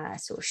being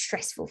sort of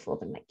stressful for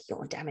them, like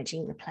you're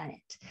damaging the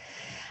planet.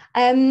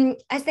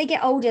 As they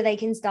get older, they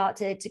can start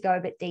to go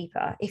a bit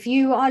deeper. If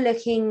you are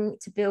looking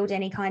to build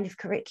any kind of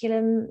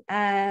curriculum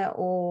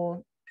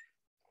or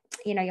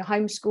you're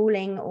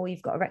homeschooling or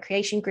you've got a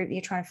recreation group that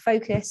you're trying to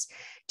focus,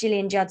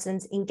 Gillian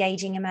Judson's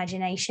Engaging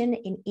Imagination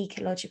in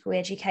Ecological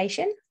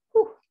Education.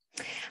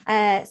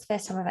 It's the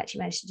first time I've actually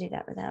managed to do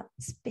that without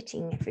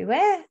spitting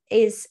everywhere,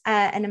 is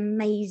an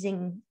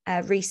amazing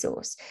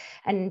resource.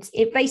 And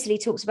it basically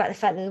talks about the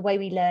fact that the way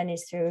we learn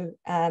is through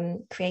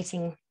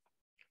creating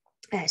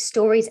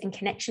stories and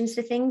connections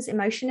to things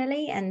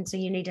emotionally. And so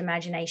you need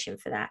imagination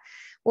for that.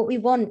 What we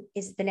want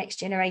is the next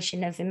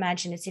generation of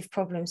imaginative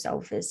problem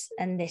solvers,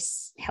 and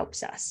this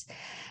helps us.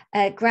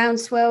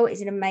 Groundswell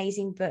is an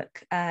amazing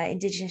book,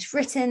 Indigenous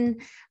written,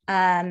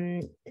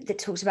 that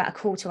talks about a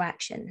call to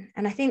action.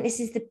 And I think this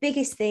is the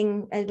biggest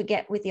thing as we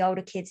get with the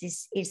older kids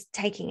is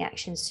taking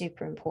action,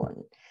 super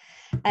important.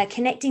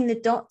 Connecting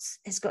the Dots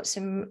has got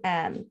some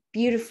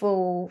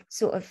beautiful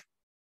sort of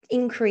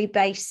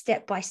inquiry-based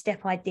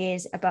step-by-step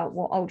ideas about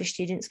what older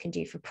students can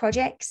do for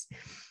projects.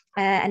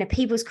 And a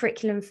People's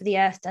Curriculum for the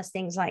Earth does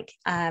things like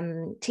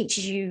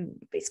teaches you,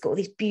 it's got all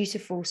these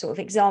beautiful sort of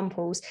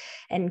examples,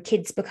 and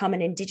kids become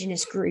an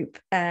Indigenous group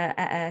at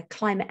a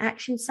climate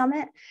action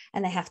summit,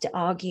 and they have to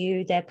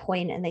argue their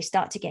point, and they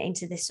start to get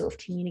into this sort of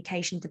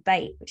communication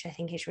debate, which I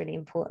think is really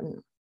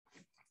important.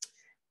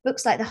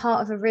 Books like The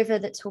Heart of a River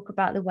that talk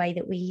about the way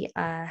that we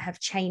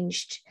have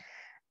changed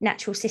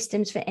natural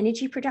systems for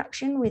energy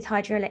production with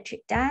hydroelectric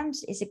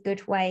dams is a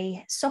good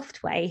way,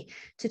 soft way,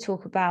 to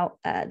talk about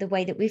the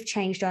way that we've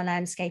changed our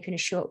landscape in a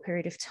short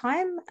period of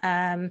time,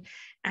 and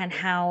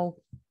how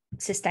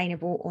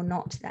sustainable or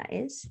not that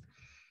is.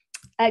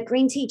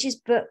 Green Teachers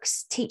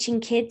books teaching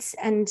kids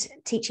and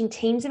teaching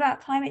teens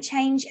about climate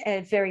change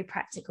are very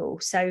practical.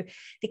 So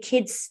the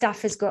kids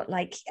stuff has got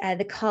like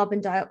the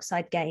carbon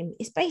dioxide game.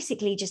 It's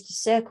basically just a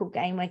circle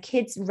game where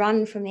kids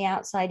run from the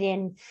outside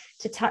in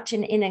to touch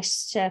an inner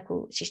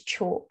circle, which is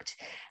chalked.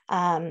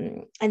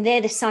 And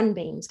they're the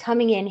sunbeams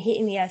coming in,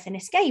 hitting the earth and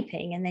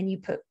escaping. And then you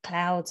put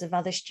clouds of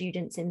other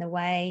students in the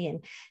way,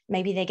 and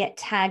maybe they get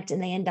tagged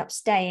and they end up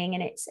staying.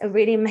 And it's a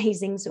really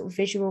amazing sort of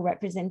visual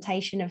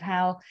representation of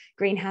how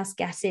greenhouse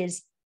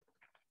gases,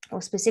 or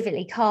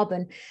specifically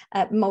carbon,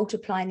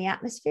 multiply in the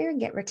atmosphere and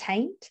get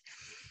retained.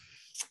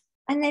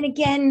 And then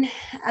again,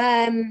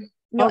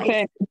 Not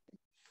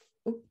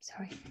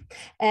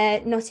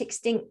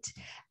Extinct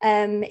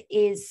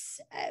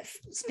is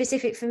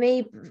specific for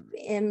me,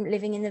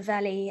 living in the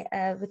valley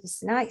with the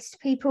Saskoutdoors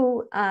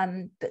people,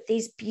 but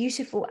these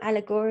beautiful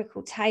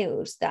allegorical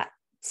tales that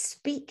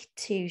speak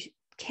to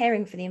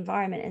caring for the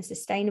environment and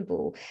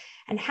sustainable,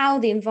 and how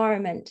the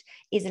environment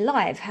is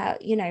alive, how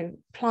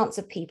plants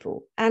are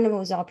people,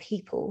 animals are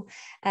people,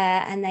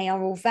 and they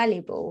are all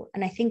valuable.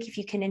 And I think if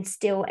you can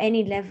instill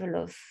any level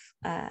of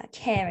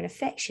care and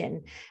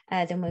affection,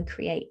 then we'll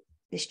create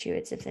the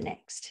stewards of the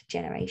next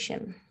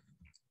generation.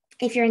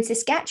 If you're in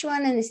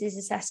Saskatchewan, and this is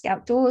the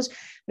Saskoutdoors,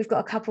 we've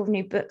got a couple of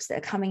new books that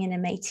are coming in a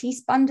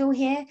Métis bundle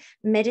here,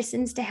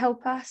 Medicines to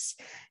Help Us.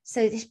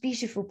 So this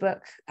beautiful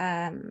book,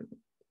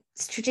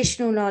 it's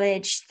traditional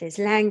knowledge, there's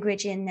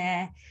language in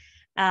there,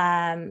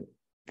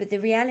 but the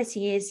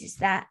reality is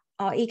that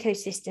our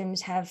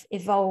ecosystems have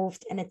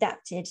evolved and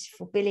adapted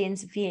for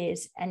billions of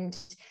years. And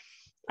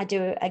I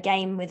do a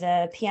game with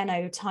a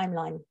piano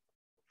timeline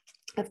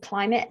of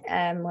climate,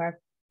 where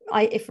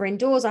if we're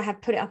indoors, I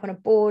have put it up on a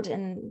board,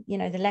 and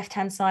the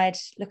left-hand side,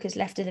 Looker's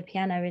left of the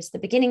piano, is the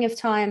beginning of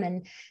time,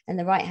 and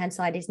the right-hand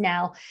side is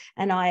now.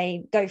 And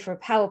I go for a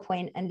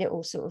PowerPoint, and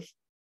little sort of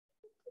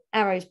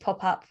arrows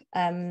pop up,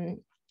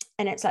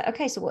 and it's like,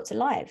 okay, so what's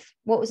alive?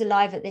 What was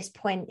alive at this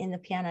point in the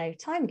piano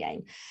time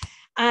game?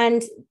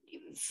 And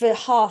for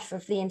half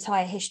of the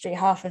entire history,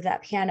 half of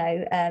that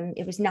piano,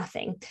 it was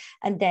nothing.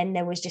 And then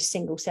there was just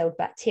single-celled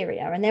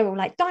bacteria, and they're all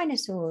like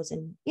dinosaurs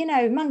and,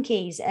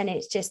 monkeys, and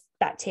it's just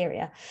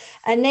bacteria.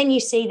 And then you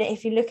see that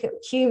if you look at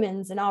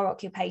humans and our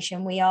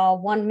occupation, we are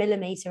 1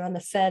 millimeter on the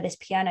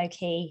furthest piano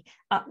key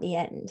up the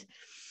end.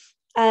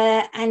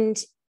 And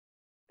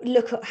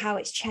look at how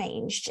it's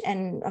changed.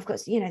 And I've got,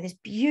 there's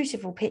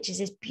beautiful pictures,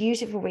 there's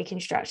beautiful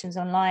reconstructions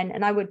online,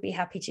 and I would be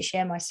happy to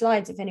share my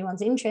slides if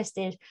anyone's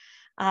interested,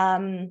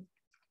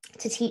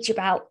 to teach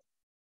about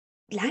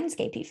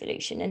landscape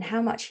evolution and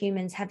how much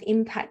humans have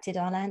impacted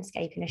our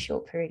landscape in a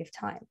short period of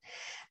time.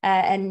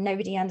 And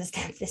nobody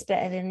understands this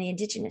better than the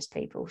Indigenous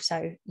people,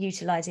 so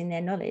utilising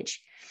their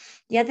knowledge.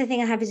 The other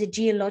thing I have is a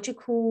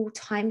geological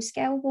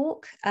timescale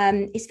walk.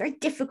 It's very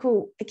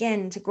difficult,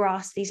 again, to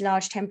grasp these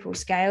large temporal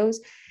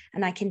scales.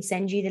 and I can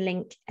send you the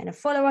link and a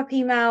follow-up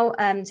email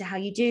to how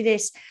you do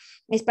this.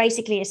 It's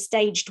basically a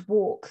staged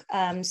walk.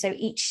 So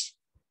each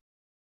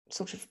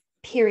sort of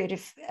period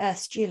of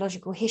Earth's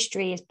geological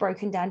history is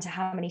broken down to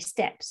how many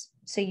steps.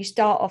 So you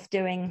start off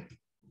doing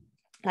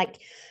like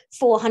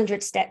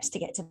 400 steps to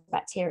get to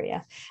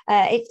bacteria.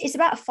 It's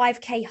about a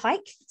 5K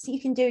hike. So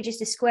you can do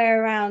just a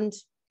square around,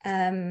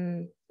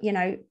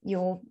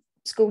 your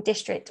school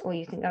district, or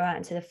you can go out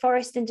into the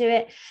forest and do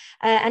it.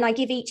 And I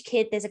give each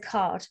kid, there's a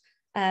card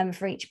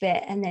for each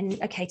bit, and then,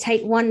 okay,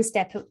 take one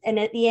step, and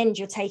at the end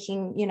you're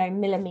taking,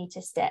 millimeter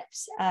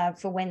steps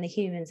for when the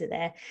humans are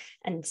there,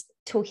 and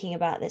talking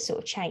about this sort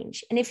of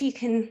change. And if you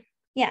can,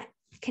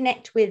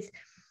 connect with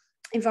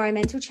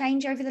environmental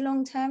change over the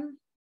long term,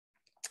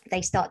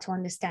 they start to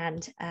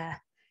understand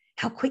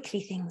how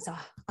quickly things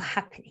are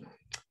happening.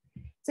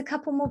 There's a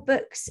couple more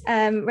books,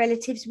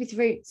 Relatives with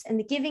Roots and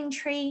The Giving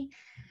Tree.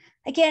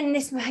 Again,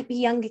 this might be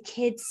younger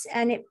kids,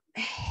 and it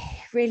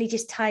really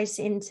just ties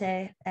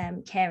into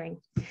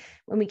caring.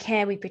 When we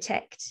care, we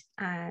protect.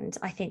 And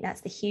I think that's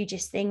the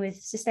hugest thing with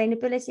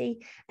sustainability,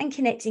 and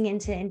connecting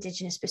into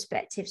Indigenous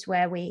perspectives,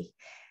 where we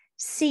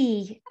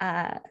see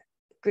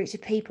groups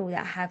of people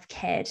that have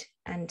cared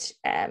and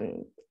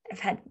have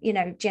had,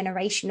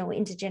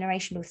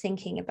 intergenerational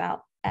thinking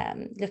about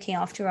looking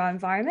after our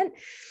environment,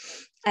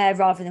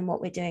 rather than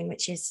what we're doing,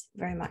 which is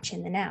very much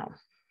in the now.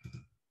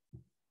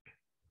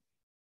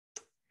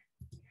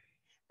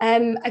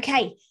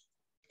 Okay,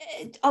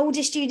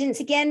 older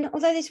students again,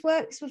 although this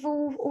works with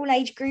all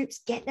age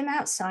groups, get them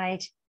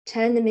outside,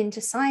 turn them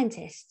into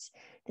scientists.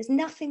 There's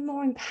nothing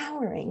more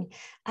empowering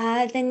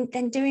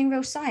than doing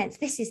real science.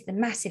 This is the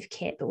massive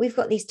kit, but we've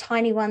got these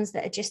tiny ones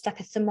that are just like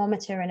a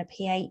thermometer and a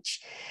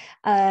pH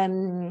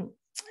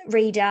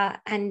reader,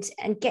 and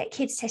get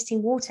kids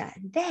testing water,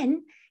 and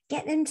then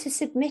get them to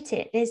submit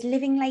it. There's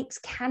Living Lakes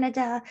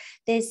Canada,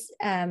 there's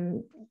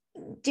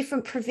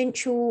different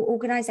provincial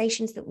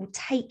organizations that will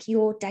take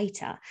your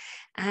data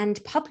and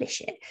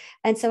publish it.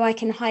 And so I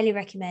can highly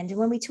recommend. And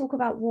when we talk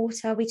about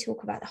water, we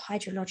talk about the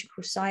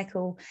hydrological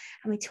cycle,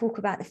 and we talk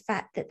about the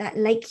fact that that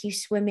lake you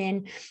swim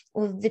in,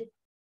 or the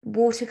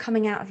water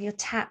coming out of your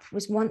tap,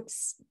 was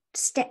once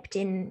stepped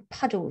in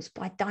puddles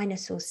by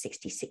dinosaurs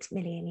 66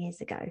 million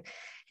years ago.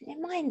 And their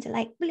minds are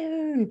like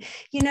blown.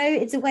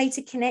 It's a way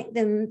to connect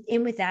them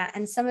in with that.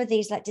 And some of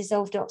these, like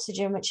dissolved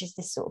oxygen, which is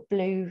this sort of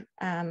blue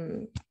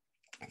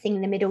thing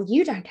in the middle,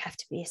 you don't have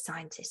to be a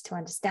scientist to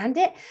understand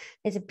it.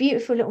 There's a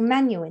beautiful little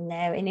manual in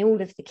there in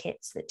all of the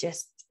kits that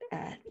just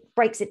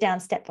breaks it down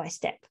step by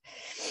step.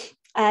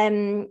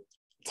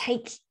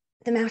 Take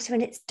them out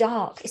when it's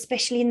dark,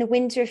 especially in the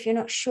winter, if you're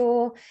not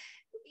sure,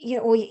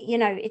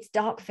 it's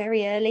dark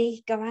very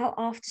early. Go out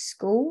after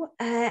school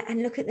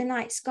and look at the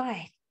night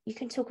sky. You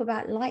can talk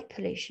about light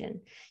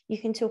pollution, you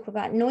can talk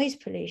about noise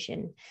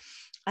pollution,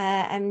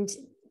 and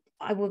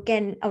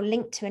I'll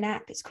link to an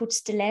app. It's called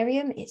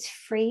Stellarium. It's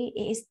free.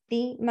 It is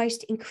the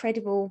most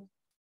incredible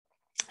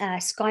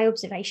sky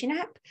observation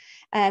app,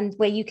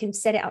 where you can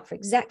set it up for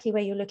exactly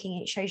where you're looking.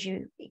 It shows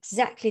you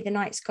exactly the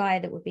night sky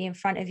that would be in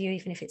front of you,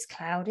 even if it's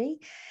cloudy.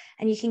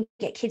 And you can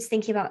get kids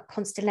thinking about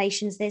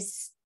constellations.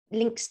 There's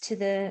links to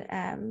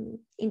the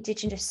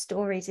Indigenous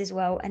stories as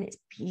well, and it's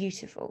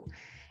beautiful.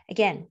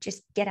 Again,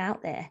 just get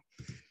out there.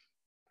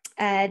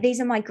 These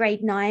are my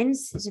grade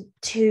 9s. There's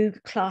 2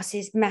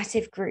 classes,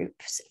 massive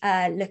groups,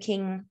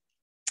 looking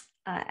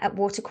at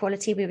water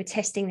quality. We were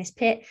testing this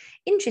pit.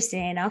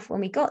 Interestingly enough,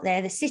 when we got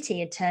there, the city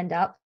had turned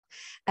up.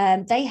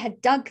 They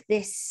had dug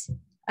this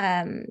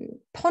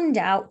pond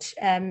out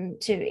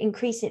to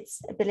increase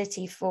its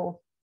ability for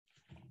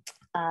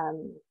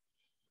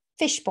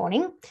fish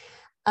spawning.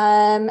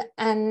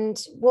 And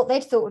what they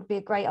thought would be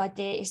a great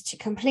idea is to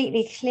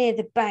completely clear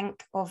the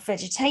bank of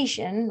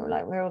vegetation,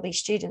 like where all these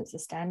students are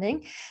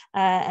standing,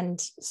 and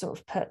sort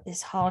of put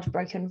this hard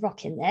broken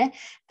rock in there,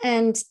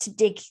 and to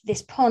dig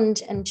this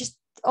pond. And just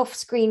off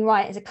screen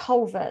right is a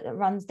culvert that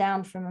runs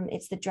down from,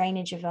 it's the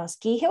drainage of our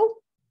ski hill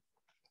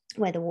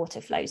where the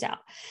water flows out.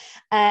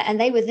 And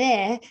they were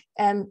there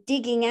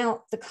digging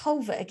out the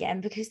culvert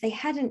again, because they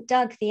hadn't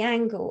dug the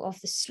angle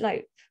of the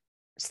slope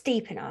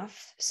steep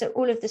enough, so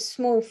all of the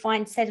small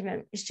fine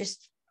sediment is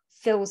just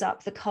fills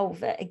up the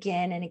culvert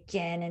again and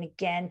again and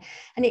again,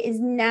 and it is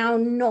now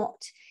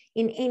not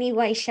in any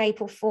way, shape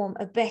or form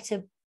a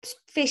better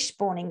fish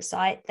spawning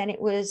site than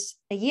it was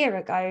a year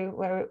ago,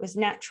 where it was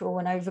natural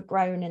and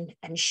overgrown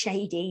and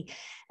shady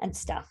and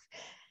stuff.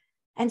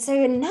 And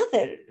so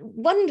another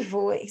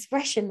wonderful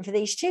expression for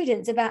these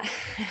students about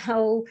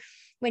how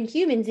when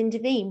humans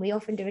intervene, we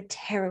often do a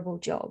terrible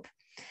job.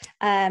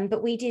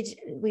 But we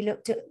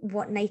looked at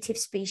what native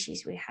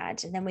species we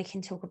had, and then we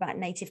can talk about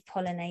native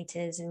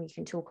pollinators, and we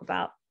can talk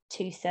about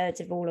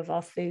 2/3 of all of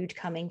our food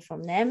coming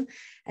from them,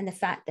 and the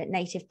fact that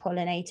native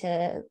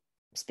pollinator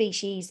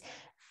species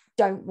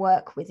don't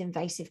work with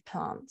invasive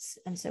plants,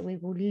 and so we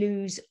will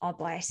lose our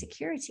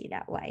biosecurity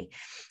that way.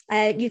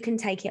 You can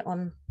take it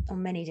on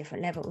many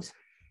different levels.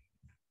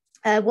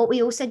 What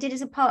we also did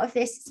as a part of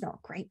this, it's not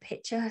a great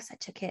picture, so I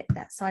took it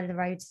that side of the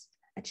roads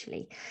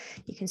actually.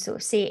 You can sort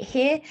of see it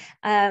here.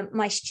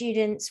 My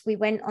students, we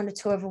went on a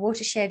tour of a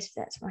watershed.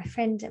 That's my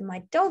friend and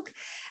my dog.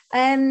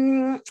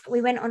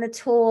 We went on a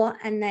tour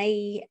and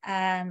they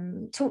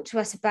talked to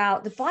us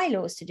about the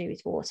bylaws to do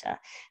with water.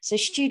 So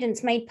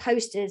students made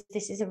posters.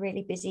 This is a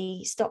really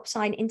busy stop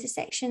sign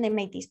intersection. They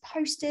made these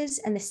posters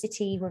and the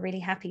city were really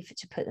happy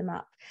to put them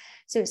up.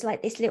 So it's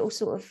like this little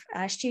sort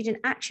of student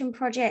action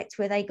project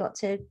where they got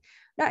to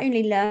not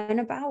only learn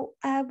about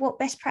what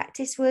best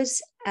practice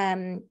was,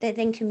 they're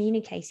then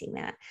communicating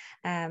that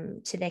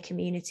to their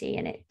community,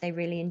 and they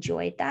really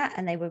enjoyed that,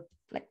 and they were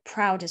like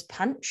proud as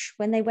punch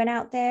when they went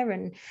out there,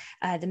 and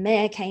the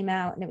mayor came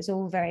out, and it was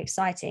all very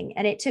exciting.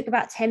 And it took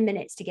about 10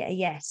 minutes to get a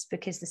yes,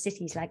 because the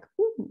city's like,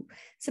 ooh,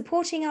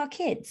 supporting our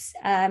kids.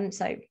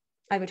 So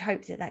I would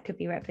hope that that could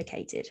be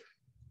replicated.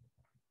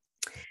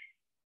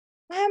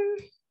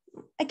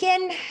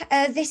 Again,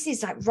 this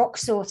is like rock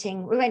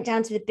sorting. We went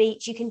down to the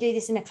beach. You can do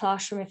this in a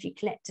classroom if you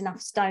collect enough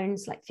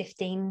stones, like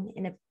 15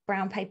 in a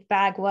brown paper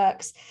bag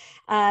works.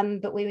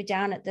 But we were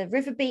down at the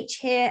river beach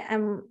here,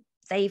 and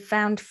they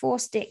found 4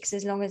 sticks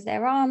as long as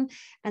their arm.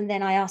 And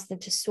then I asked them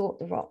to sort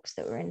the rocks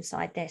that were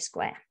inside their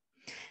square.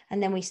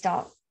 And then we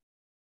start,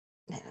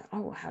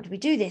 oh, how do we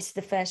do this?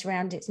 The first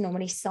round, it's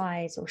normally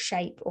size or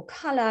shape or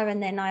color.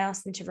 And then I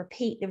asked them to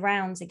repeat the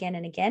rounds again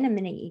and again, a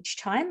minute each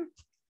time.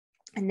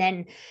 And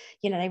then,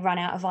 you know, they run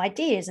out of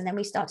ideas, and then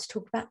we start to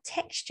talk about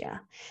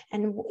texture.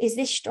 And is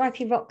this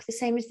stripy rock the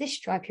same as this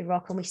stripy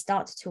rock? And we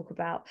start to talk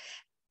about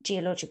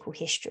geological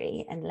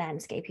history and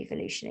landscape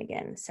evolution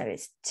again. So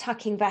it's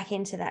tucking back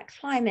into that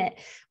climate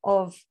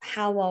of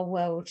how our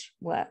world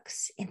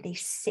works in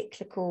these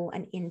cyclical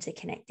and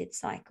interconnected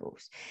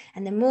cycles.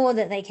 And the more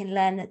that they can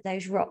learn that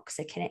those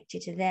rocks are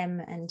connected to them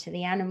and to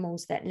the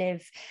animals that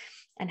live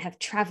and have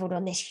traveled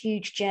on this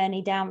huge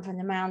journey down from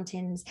the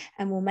mountains,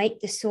 and will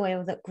make the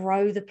soil that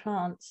grow the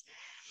plants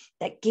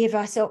that give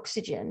us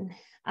oxygen,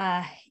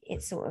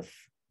 it's sort of,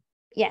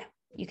 yeah,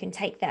 you can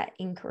take that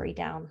inquiry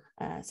down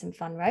some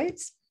fun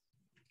roads.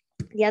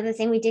 The other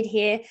thing we did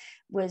here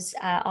was,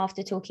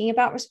 after talking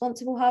about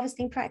responsible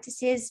harvesting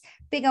practices,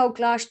 big old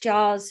glass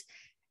jars,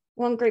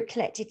 one group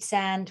collected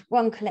sand,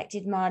 one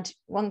collected mud,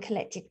 one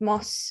collected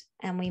moss,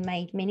 and we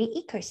made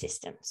mini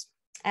ecosystems.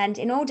 And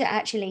in order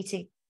actually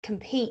to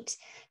compete,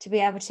 to be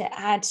able to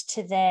add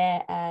to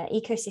their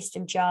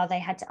ecosystem jar, they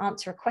had to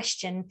answer a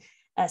question,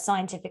 a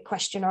scientific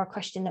question, or a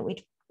question that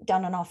we'd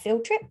done on our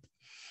field trip.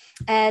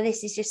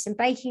 This is just some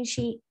baking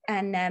sheet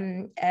and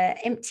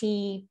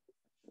empty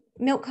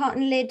milk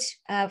carton lid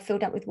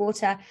filled up with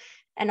water.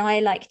 And I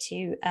like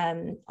to,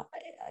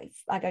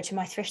 I go to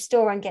my thrift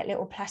store and get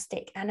little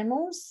plastic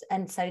animals.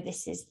 And so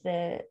this is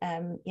the,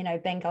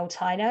 Bengal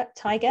tiger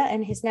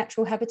and his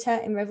natural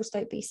habitat in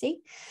Revelstoke, BC.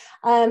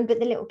 But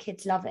the little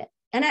kids love it.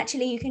 And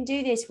actually, you can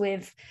do this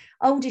with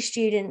older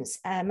students,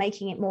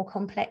 making it more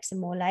complex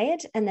and more layered,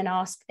 and then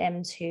ask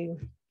them to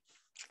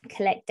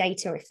collect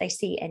data if they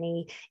see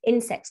any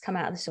insects come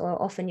out of the soil.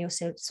 Often you'll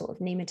see sort of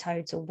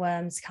nematodes or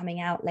worms coming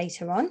out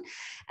later on.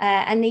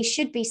 And these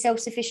should be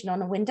self-sufficient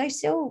on a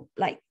windowsill.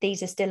 Like,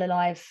 these are still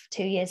alive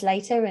 2 years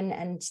later,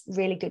 and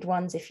really good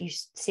ones if you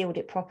sealed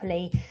it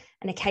properly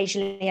and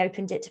occasionally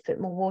opened it to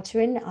put more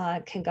water in,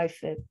 can go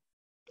for,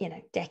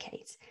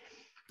 decades.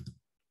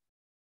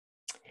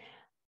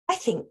 I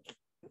think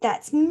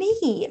that's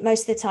me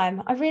most of the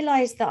time. I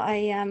realize that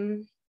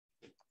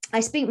I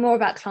speak more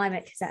about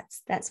climate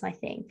because that's my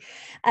thing.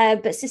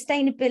 But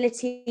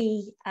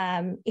sustainability,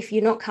 if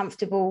you're not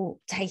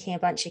comfortable taking a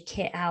bunch of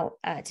kit out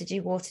to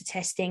do water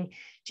testing,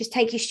 just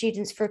take your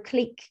students for a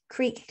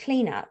creek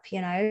cleanup,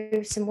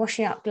 some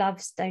washing up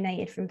gloves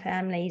donated from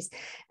families,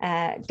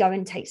 go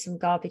and take some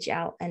garbage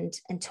out and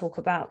talk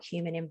about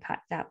human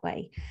impact that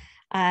way.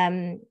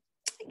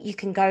 You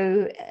can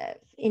go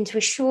into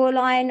a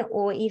shoreline,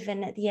 or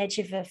even at the edge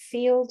of a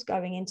field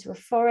going into a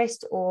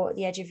forest, or at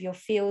the edge of your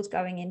field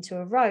going into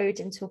a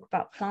road, and talk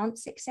about plant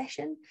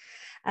succession.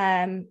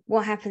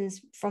 What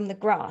happens from the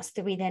grass?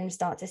 Do we then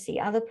start to see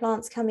other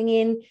plants coming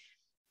in?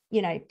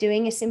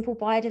 Doing a simple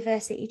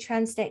biodiversity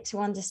transect to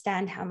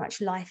understand how much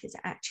life is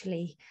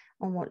actually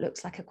on what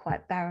looks like a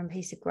quite barren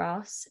piece of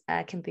grass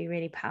can be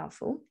really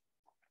powerful.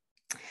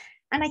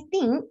 And I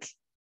think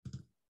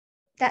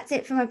that's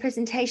it for my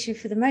presentation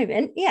for the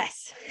moment.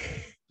 Yes.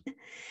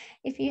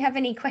 If you have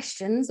any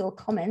questions or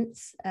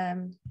comments,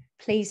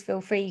 please feel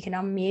free. You can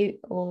unmute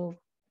or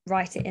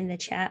write it in the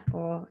chat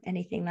or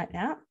anything like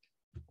that.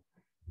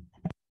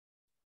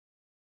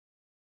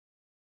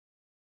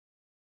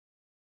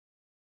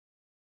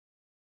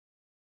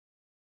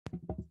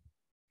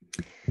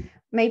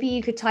 Maybe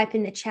you could type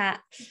in the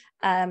chat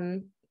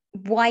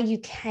why you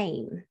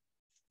came.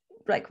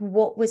 Like,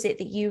 what was it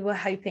that you were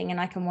hoping? And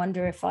I can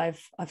wonder if I've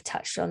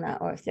touched on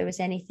that, or if there was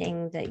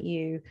anything that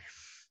you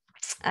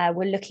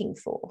were looking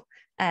for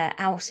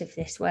out of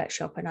this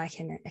workshop, and I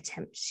can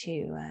attempt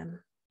to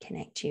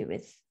connect you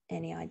with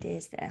any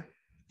ideas there.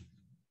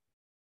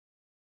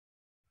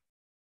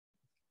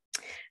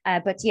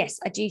 But yes,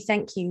 I do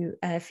thank you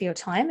for your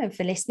time and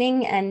for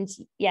listening. And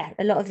yeah,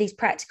 a lot of these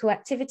practical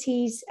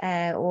activities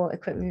or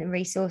equipment and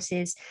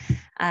resources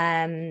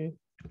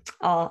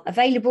are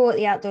available at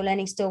the Outdoor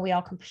Learning Store. We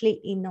are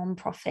completely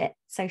non-profit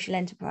social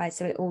enterprise,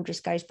 so it all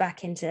just goes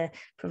back into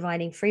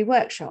providing free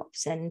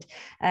workshops and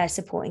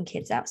supporting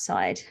kids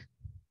outside.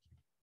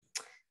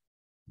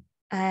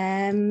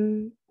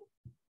 Okay,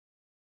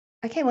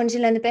 wanted to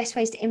learn the best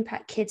ways to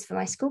impact kids for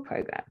my school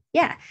program.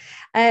 Yeah.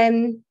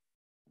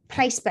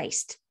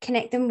 Place-based,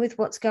 connect them with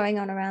what's going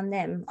on around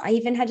them. I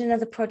even had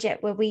another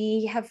project where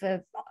we have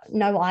a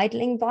no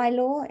idling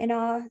bylaw in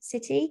our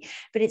city,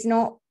 but it's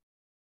not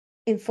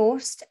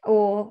enforced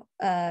or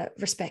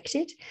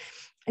respected.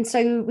 And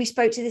so we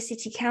spoke to the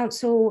city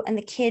council, and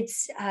the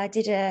kids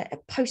did a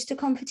poster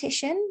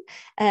competition,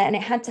 and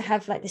it had to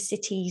have like the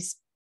city's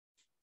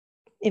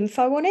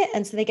info on it.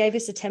 And so they gave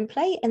us a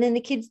template, and then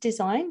the kids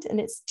designed, and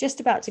it's just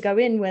about to go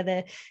in where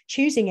they're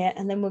choosing it.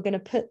 And then we're going to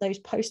put those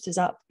posters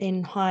up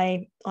in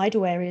high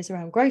idle areas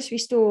around grocery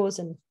stores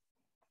and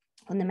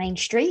on the main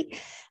street.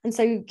 And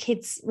so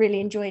kids really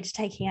enjoyed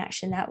taking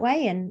action that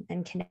way and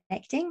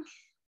connecting.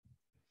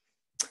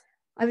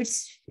 I would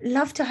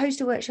love to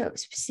host a workshop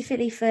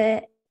specifically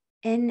for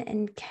N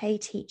and K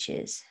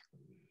teachers.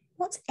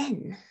 What's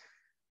N?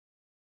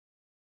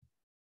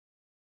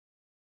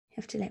 You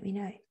have to let me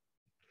know.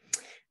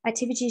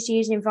 Activities to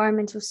use in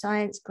environmental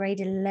science,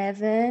 grade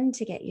 11,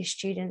 to get your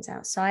students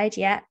outside.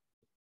 Yeah.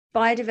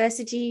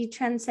 Biodiversity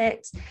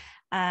transects,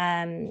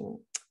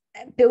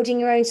 building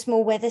your own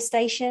small weather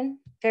station,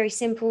 very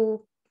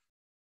simple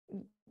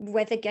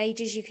weather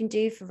gauges you can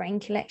do for rain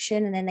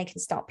collection, and then they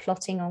can start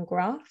plotting on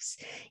graphs.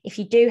 If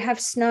you do have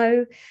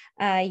snow,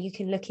 you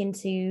can look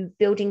into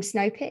building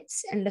snow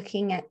pits and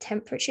looking at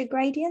temperature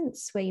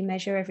gradients, where you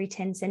measure every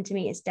 10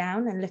 centimeters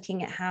down and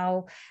looking at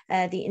how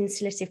the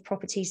insulative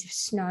properties of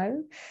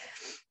snow.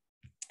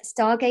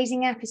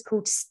 Stargazing app is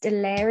called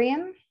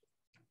Stellarium.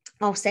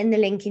 I'll send the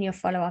link in your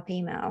follow-up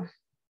email.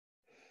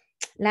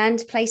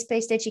 Land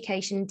place-based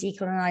education,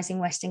 decolonizing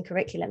Western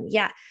curriculum.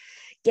 Yeah.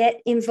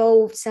 Get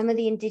involved. Some of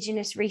the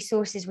Indigenous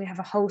resources, we have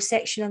a whole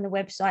section on the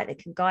website that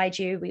can guide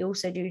you. We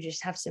also do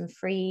just have some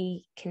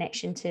free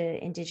connection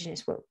to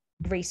Indigenous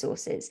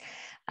resources.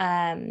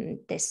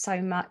 There's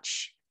so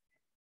much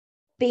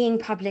being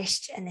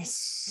published, and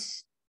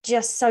there's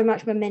just so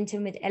much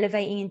momentum with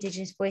elevating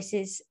Indigenous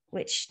voices,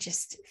 which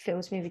just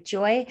fills me with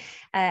joy.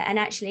 And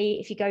actually,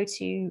 if you go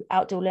to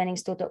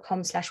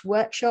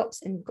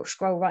outdoorlearningstore.com/workshops and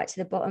scroll right to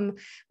the bottom,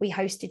 we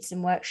hosted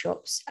some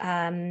workshops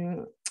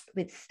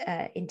with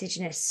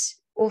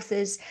Indigenous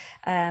authors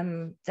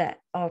that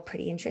are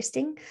pretty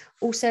interesting.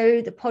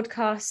 Also, the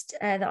podcast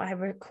that I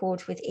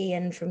record with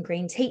Ian from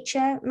Green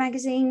Teacher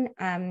magazine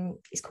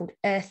is called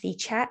Earthy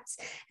Chats.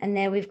 And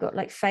there we've got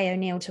like Faye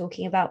O'Neill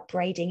talking about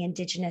braiding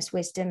Indigenous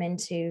wisdom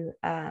into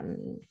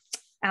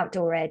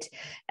outdoor ed.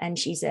 And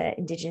she's an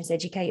Indigenous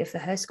educator for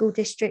her school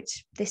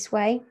district this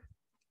way.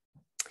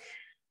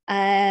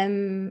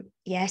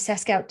 Yeah,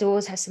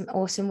 Saskoutdoors has some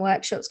awesome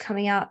workshops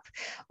coming up.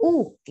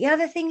 Oh, the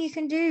other thing you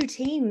can do,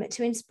 team,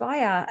 to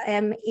inspire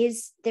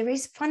is there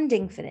is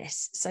funding for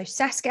this. So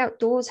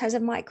Saskoutdoors has a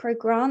micro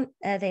grant.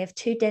 They have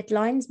 2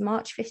 deadlines,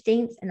 March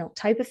 15th and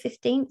October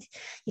 15th.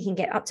 You can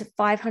get up to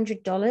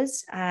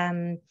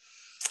 $500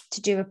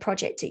 to do a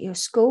project at your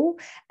school.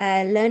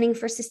 Learning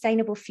for a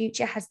Sustainable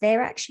Future has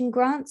their action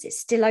grants. It's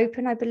still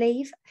open, I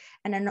believe,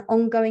 and on an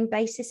ongoing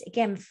basis,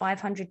 again,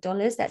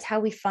 $500. That's how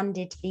we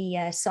funded the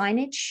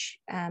signage,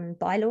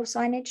 bylaw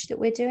signage that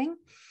we're doing.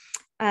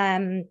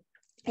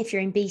 If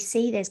you're in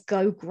BC, there's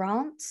Go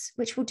Grants,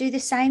 which will do the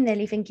same.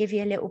 They'll even give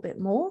you a little bit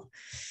more.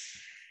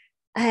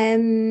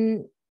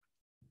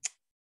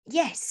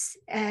 Yes,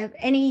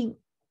 any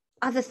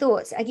other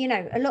thoughts? You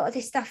know, a lot of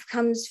this stuff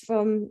comes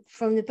from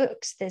the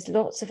books. There's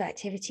lots of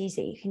activities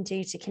that you can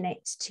do to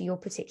connect to your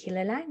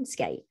particular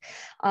landscape.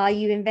 Are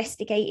you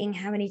investigating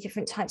how many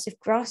different types of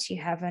grass you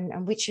have,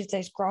 and which of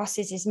those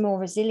grasses is more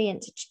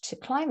resilient to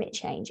climate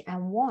change,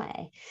 and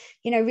why?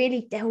 You know,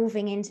 really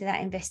delving into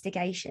that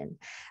investigation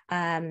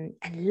and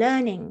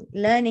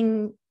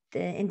learning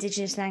the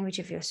Indigenous language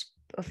of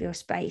your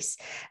space.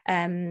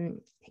 I'm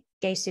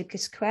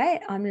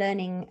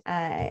learning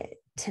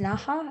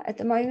Tanaha at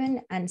the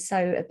moment, and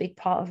so a big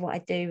part of what I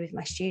do with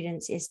my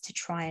students is to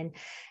try and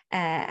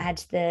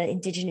add the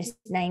Indigenous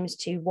names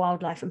to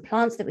wildlife and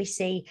plants that we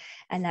see,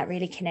 and that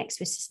really connects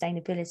with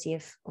sustainability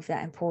of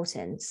that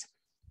importance.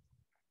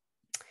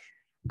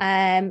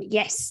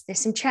 Yes,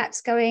 there's some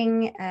chats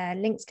going,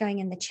 links going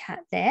in the chat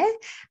there,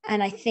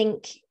 and I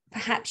think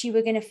perhaps you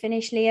were going to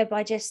finish, Leah,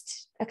 by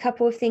just a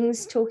couple of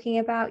things talking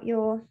about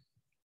your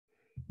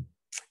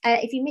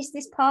if you missed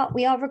this part,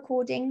 we are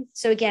recording.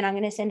 So again, I'm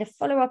going to send a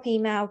follow-up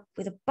email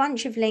with a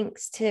bunch of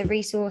links to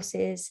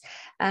resources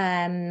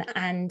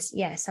and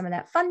yeah, some of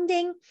that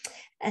funding.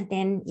 And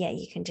then, yeah,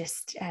 you can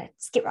just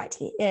skip right to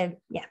the,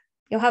 yeah,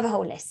 you'll have a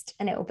whole list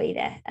and it will be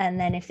there. And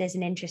then if there's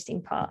an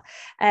interesting part,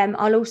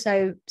 I'll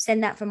also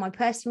send that from my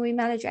personal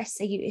email address.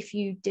 So if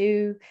you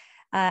do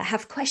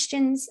have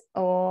questions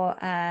or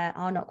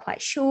are not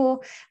quite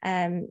sure.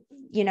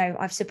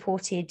 I've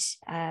supported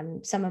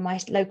some of my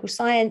local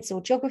science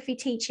or geography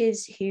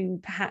teachers who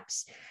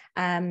perhaps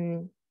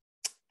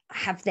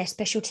have their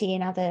specialty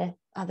in other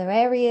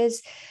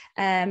areas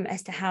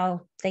as to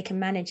how they can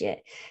manage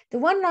it. The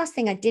one last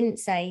thing I didn't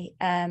say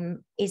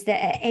is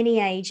that at any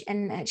age,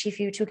 and actually if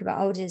you were talking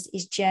about olders,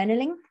 is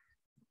journaling.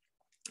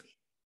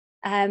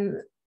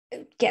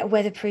 Get a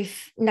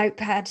weatherproof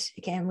notepad.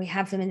 Again, we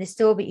have them in the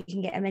store, but you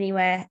can get them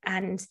anywhere,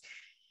 and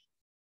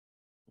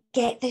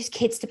get those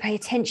kids to pay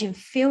attention.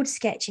 Field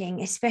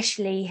sketching,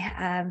 especially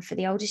for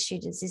the older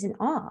students, is an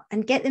art,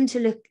 and get them to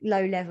look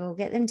low level,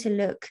 get them to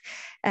look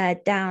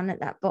down at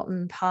that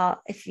bottom part.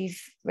 If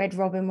you've read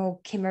Robin Wall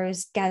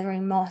Kimmerer's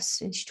Gathering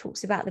Moss, and she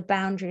talks about the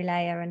boundary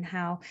layer and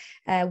how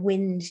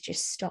wind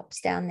just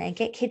stops down there,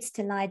 get kids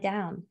to lie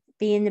down,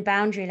 be in the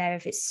boundary layer.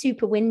 If it's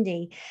super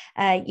windy,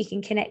 you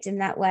can connect them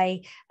that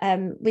way.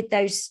 With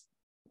those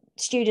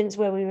students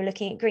where we were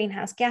looking at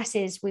greenhouse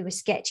gases, we were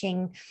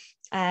sketching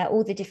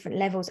all the different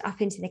levels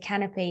up into the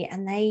canopy,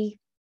 and they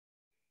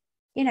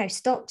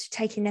stopped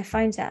taking their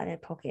phones out of their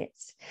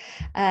pockets.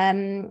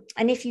 And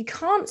if you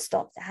can't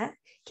stop that,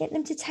 get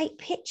them to take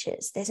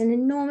pictures. There's an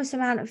enormous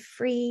amount of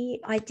free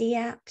ID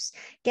apps.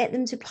 Get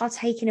them to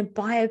partake in a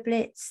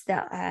BioBlitz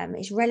that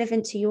is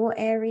relevant to your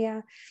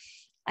area.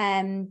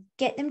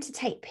 Get them to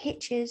take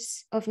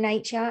pictures of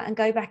nature and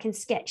go back and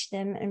sketch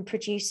them and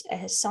produce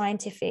a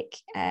scientific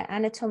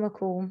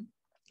anatomical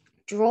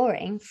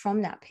drawing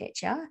from that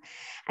picture,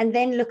 and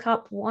then look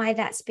up why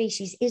that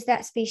species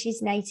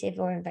is native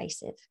or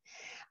invasive.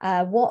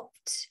 What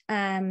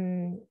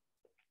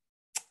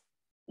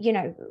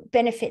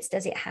benefits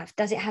does it have?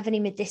 Does it have any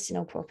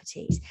medicinal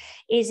properties?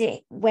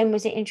 When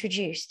was it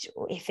introduced?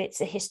 Or if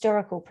it's a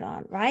historical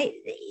plant, right?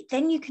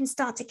 Then you can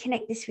start to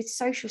connect this with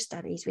social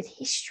studies, with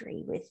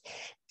history, with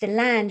the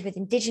land, with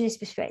indigenous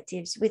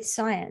perspectives, with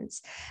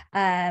science.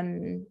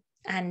 And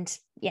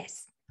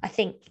yes, I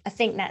think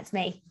that's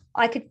me.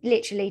 I could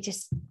literally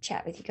just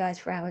chat with you guys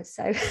for hours,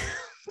 so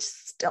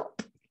just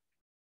stop.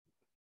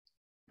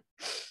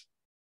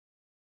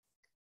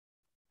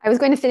 I was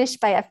going to finish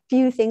by a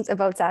few things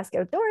about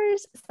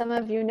Saskoutdoors. Some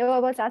of you know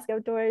about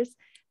Saskoutdoors.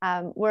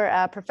 We're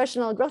a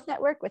professional growth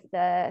network with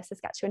the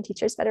Saskatchewan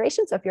Teachers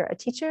Federation. So if you're a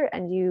teacher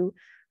and you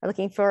are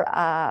looking for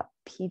a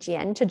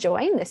PGN to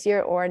join this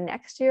year or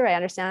next year, I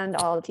understand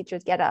all the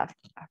teachers get a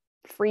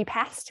free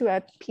pass to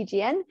a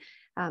PGN.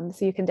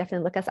 So you can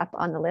definitely look us up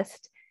on the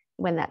list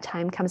when that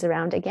time comes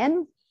around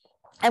again.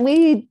 And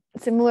we,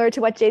 similar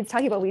to what Jade's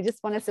talking about, we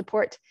just want to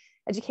support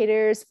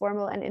educators,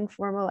 formal and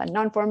informal and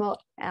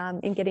non-formal,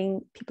 in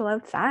getting people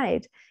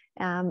outside.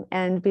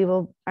 And we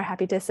are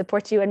happy to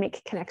support you and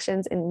make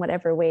connections in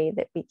whatever way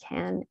that we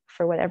can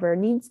for whatever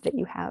needs that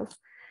you have.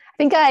 I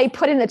think I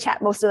put in the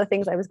chat most of the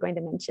things I was going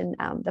to mention: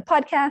 the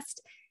podcast,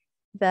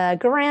 the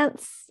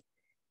grants,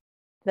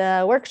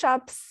 the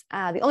workshops.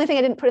 The only thing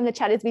I didn't put in the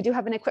chat is we do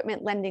have an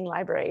equipment lending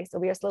library. So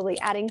we are slowly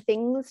adding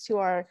things to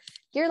our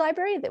gear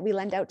library that we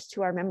lend out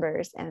to our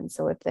members. And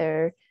so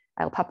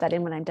I'll pop that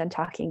in when I'm done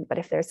talking. But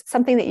if there's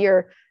something that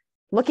you're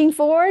looking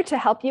for to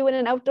help you in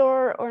an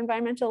outdoor or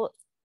environmental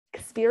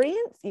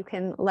experience, you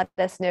can let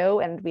us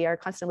know. And we are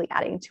constantly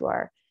adding to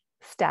our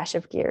stash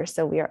of gear.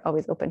 So we are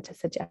always open to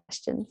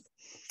suggestions.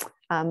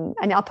 And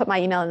I'll put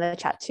my email in the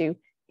chat too,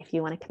 if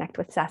you want to connect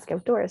with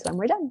Saskoutdoors when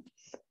we're done.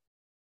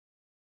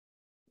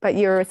 But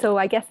so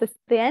I guess this is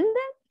the end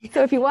then.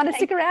 So if you want to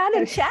stick around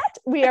and chat,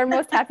 we are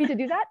most happy to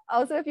do that.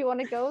 Also, if you want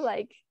to go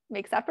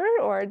make supper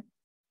or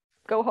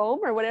go home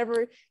or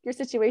whatever your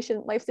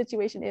life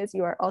situation is,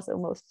 you are also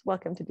most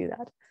welcome to do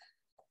that.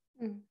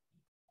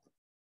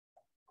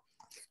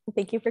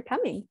 Thank you for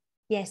coming.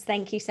 Yes,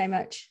 thank you so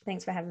much.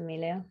 Thanks for having me,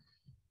 Leah.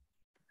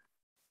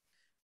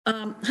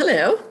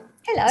 Hello.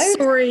 Hello.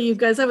 Sorry, you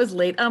guys, I was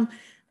late.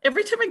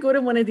 Every time I go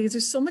to one of these,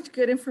 there's so much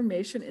good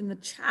information in the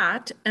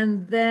chat,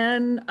 and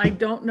then I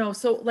don't know.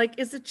 So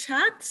is the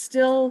chat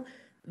still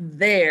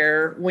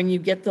there when you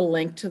get the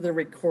link to the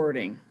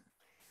recording?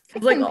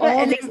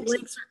 All these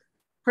links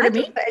are,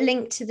 pardon me? Put a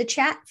link to the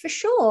chat for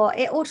sure.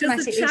 It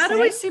automatically the chat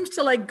always seems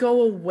to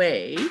go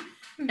away,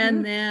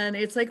 and then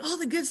it's all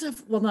the good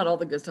stuff. Well, not all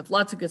the good stuff.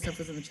 Lots of good stuff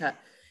is in the chat.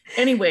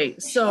 Anyway,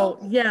 so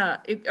yeah,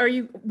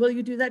 will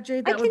you do that,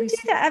 Jade? I can do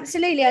that,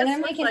 absolutely. I'm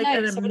going to make a note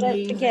so I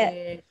don't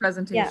forget.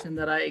 Presentation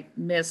that I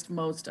missed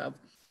most of.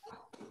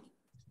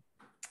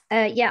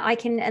 Yeah, I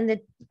can, and the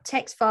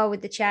text file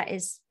with the chat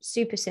is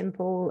super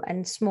simple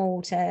and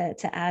small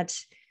to add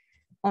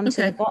onto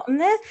the bottom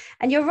there.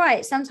 And you're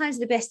right, sometimes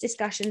the best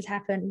discussions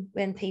happen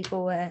when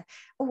people are,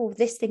 oh,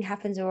 this thing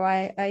happens, or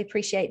I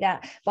appreciate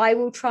that. But I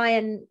will try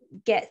and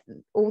get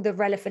all the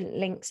relevant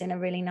links in a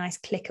really nice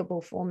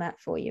clickable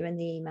format for you in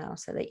the email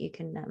so that you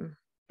can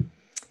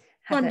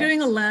I'm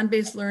doing a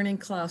land-based learning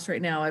class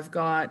right now. I've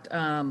got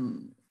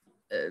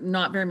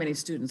not very many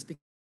students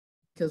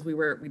because we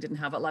didn't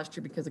have it last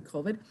year because of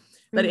COVID.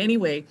 But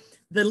anyway,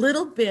 the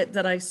little bit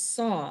that I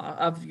saw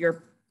of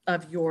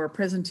your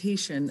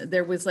presentation,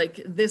 there was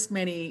this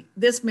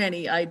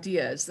many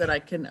ideas that I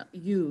can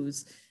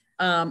use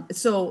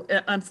So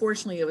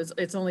unfortunately,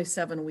 it's only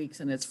 7 weeks,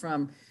 and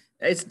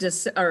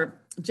it's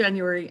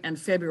January and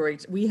February.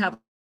 We have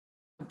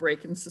a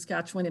break in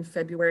Saskatchewan in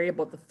February,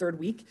 about the 3rd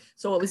week.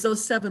 So it was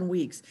those 7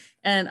 weeks,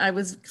 and I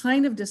was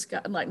kind of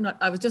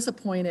I was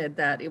disappointed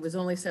that it was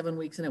only 7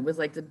 weeks, and it was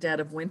like the dead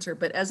of winter.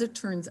 But as it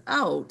turns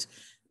out,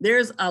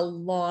 there's a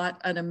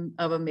lot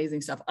of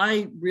amazing stuff.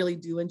 I really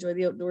do enjoy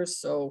the outdoors.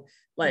 So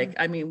like,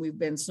 I mean, we've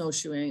been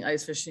snowshoeing,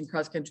 ice fishing,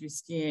 cross country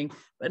skiing,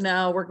 but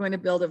now we're going to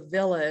build a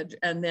village.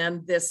 And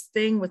then this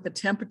thing with the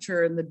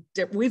temperature and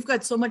we've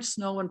got so much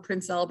snow in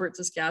Prince Albert,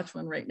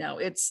 Saskatchewan right now.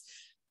 It's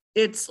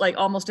like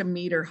almost a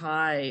meter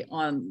high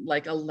on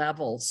like a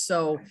level.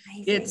 So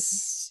amazing.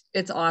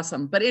 It's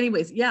awesome. But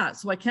anyways, yeah.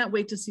 So I can't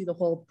wait to see the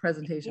whole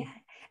presentation. Yeah.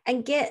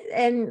 And get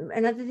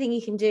another thing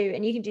you can do,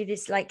 and you can do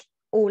this like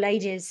all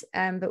ages,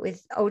 but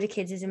with older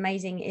kids is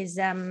amazing, is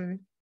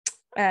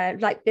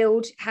like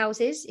build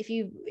houses. If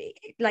you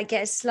like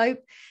get a slope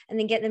and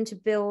then get them to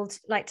build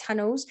like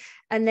tunnels,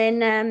 and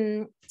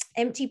then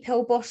empty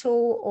pill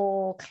bottle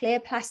or clear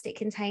plastic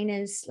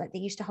containers, like they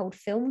used to hold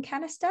film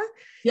canister.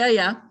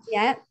 Yeah.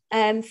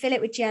 Fill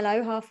it with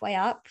jello halfway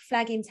up,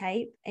 flagging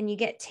tape, and you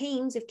get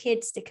teams of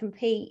kids to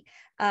compete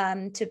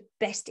to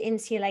best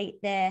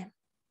insulate their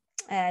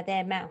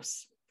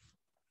mouse.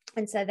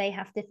 And so they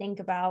have to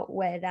think about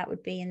where that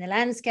would be in the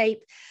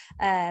landscape.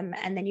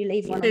 And then you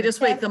leave one. They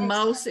just wait, the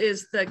mouse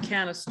is the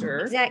canister.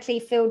 Exactly,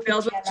 filled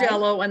with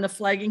jello, and the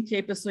flagging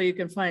tape is so you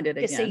can find it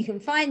again. Just so you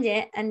can find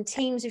it. And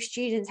teams of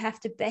students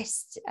have to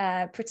best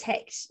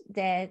protect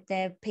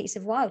their piece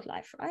of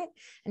wildlife, right?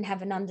 And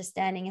have an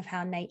understanding of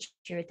how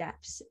nature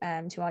adapts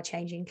to our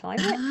changing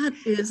climate. That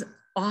is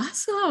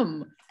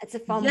awesome. It's a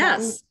fun one.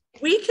 Yes.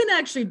 We can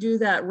actually do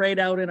that right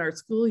out in our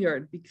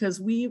schoolyard,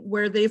 because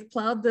where they've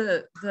plowed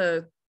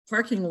the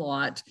parking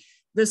lot,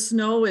 the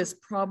snow is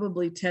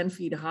probably 10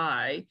 feet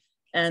high.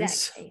 And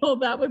exactly. So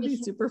that would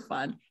be super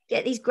fun.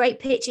 Get these great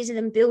pictures of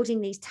them building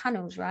these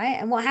tunnels, right?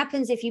 And what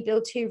happens if you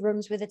build 2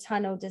 rooms with a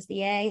tunnel? Does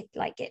the air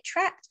like get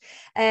trapped?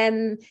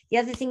 The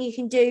other thing you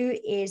can do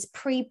is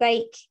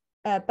pre-bake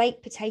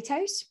baked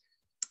potatoes.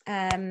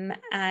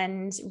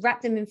 And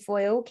wrap them in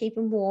foil, keep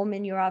them warm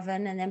in your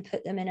oven, and then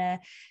put them in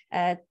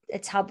a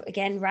tub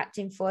again wrapped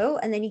in foil.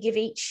 And then you give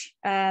each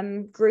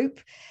group,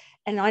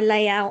 and I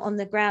lay out on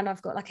the ground,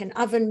 I've got like an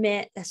oven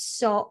mitt, a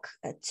sock,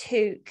 a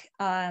toque,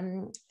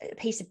 a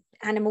piece of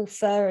animal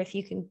fur if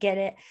you can get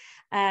it,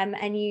 I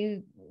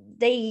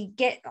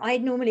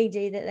normally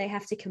do that. They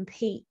have to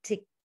compete to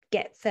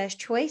get first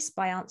choice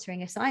by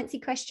answering a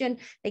sciencey question.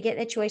 They get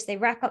their choice, they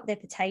wrap up their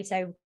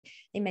potato,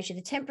 they measure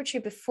the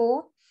temperature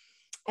before,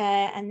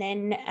 and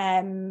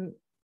then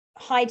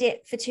hide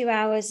it for 2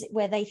 hours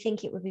where they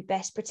think it would be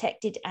best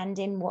protected and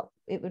in what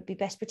it would be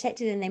best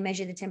protected, and they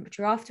measure the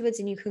temperature afterwards,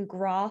 and you can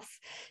graph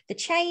the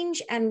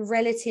change and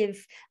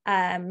relative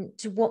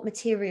to what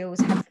materials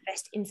have the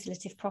best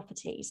insulative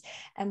properties,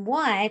 and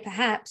why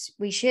perhaps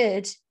we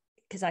should,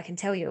 because I can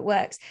tell you it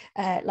works,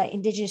 like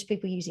Indigenous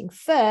people using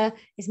fur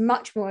is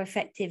much more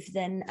effective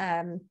than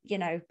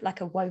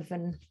like a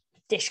woven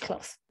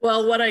dishcloth.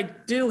 Well, what I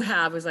do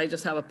have is I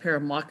just have a pair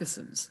of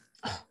moccasins.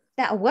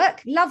 That'll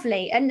work.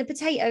 Lovely. And the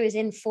potato is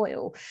in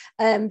foil.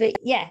 But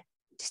yeah,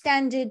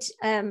 standard,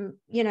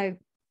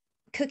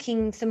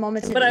 cooking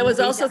thermometer. But I was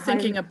also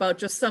thinking about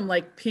just some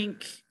like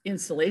pink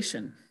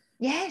insulation.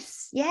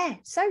 Yes. Yeah.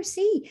 So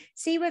see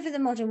whether the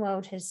modern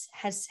world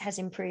has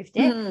improved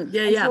it.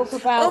 Yeah.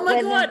 Oh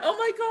my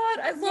God.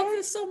 I love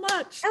this so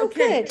much. Oh,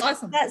 okay, good.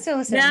 Awesome. That's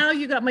awesome. Now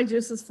you got my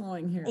juices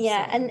flowing here.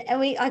 Yeah. So.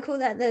 And I call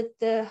that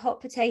the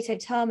hot potato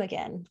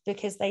ptarmigan,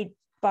 because they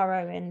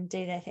burrow and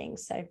do their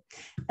things, so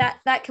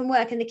that can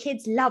work, and the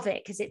kids love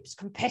it because it's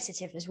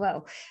competitive as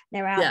well.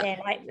 They're out there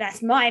like,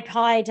 that's my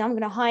hide, I'm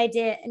going to hide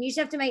it, and you just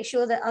have to make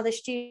sure that other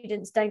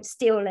students don't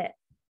steal it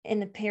in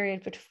the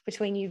period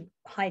between you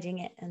hiding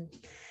it. And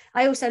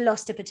I also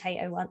lost a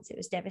potato once. It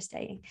was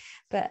devastating,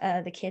 but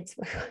the kids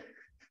were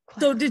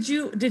So did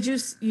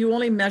you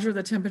only measure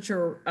the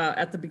temperature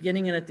at the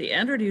beginning and at the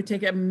end, or do you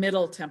take a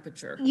middle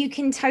temperature? You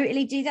can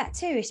totally do that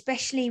too,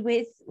 especially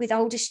with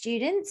older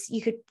students.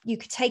 You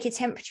could take a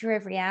temperature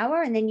every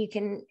hour, and then you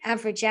can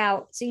average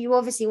out. So you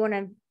obviously want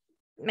to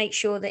make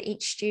sure that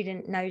each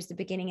student knows the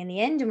beginning and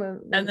the end.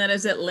 And then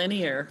is it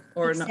linear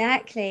or not?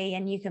 Exactly.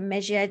 And you can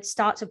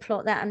start to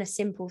plot that on a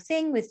simple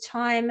thing with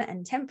time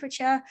and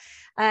temperature.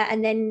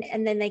 And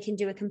then they can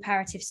do a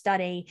comparative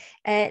study.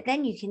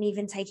 Then you can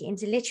even take it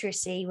into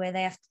literacy, where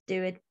they have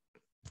to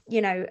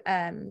do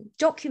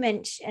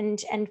document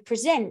and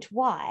present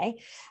why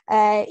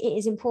it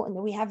is important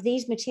that we have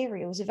these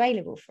materials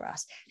available for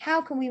us.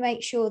 How can we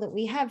make sure that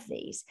we have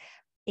these?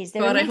 Is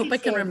there? God, I hope I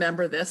can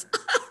remember this.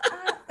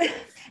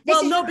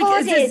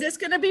 Because is this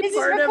going to be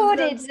part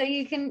recorded, so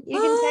you can take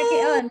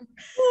it on.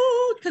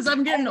 Because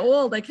I'm getting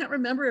old, I can't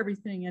remember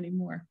everything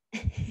anymore.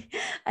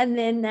 And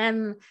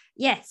then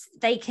yes,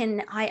 they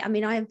can. I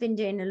mean, I have been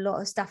doing a lot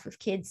of stuff with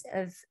kids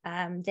of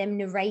them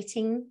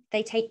narrating.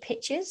 They take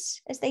pictures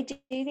as they do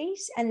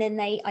these, and then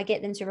I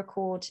get them to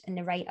record and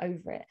narrate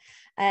over it.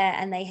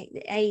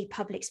 And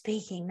public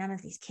speaking. None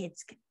of these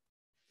kids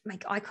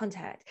make eye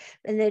contact,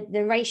 and the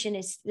narration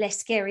is less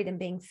scary than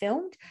being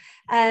filmed.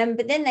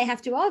 But then they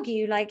have to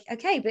argue, like,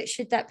 okay, but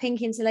should that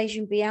pink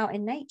insulation be out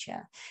in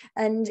nature?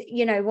 And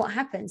you know what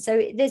happens.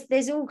 So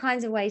there's all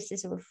kinds of ways to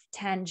sort of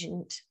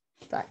tangent,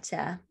 but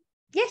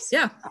yes.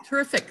 Yeah,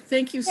 terrific.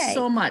 Thank you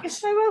so much. You're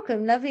so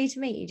welcome. Lovely to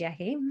meet you,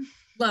 Jackie.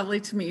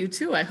 Lovely to meet you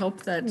too. I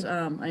hope that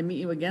I meet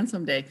you again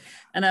someday,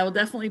 and I will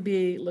definitely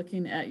be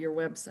looking at your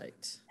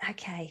website.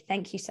 Okay,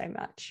 thank you so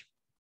much.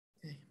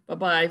 Okay.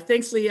 Bye-bye.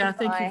 Thanks, Leah. Bye-bye.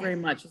 Thank you very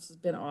much. This has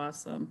been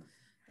awesome.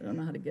 I don't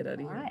know how to get out of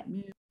here. Right.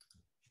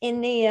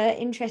 In the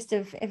interest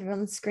of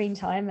everyone's screen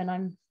time, and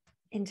I'm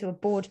into a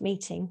board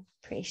meeting,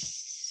 pretty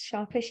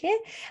sharpish here.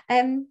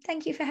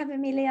 Thank you for having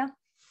me, Leah.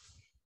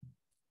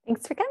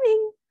 Thanks for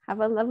coming. Have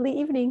a lovely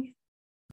evening.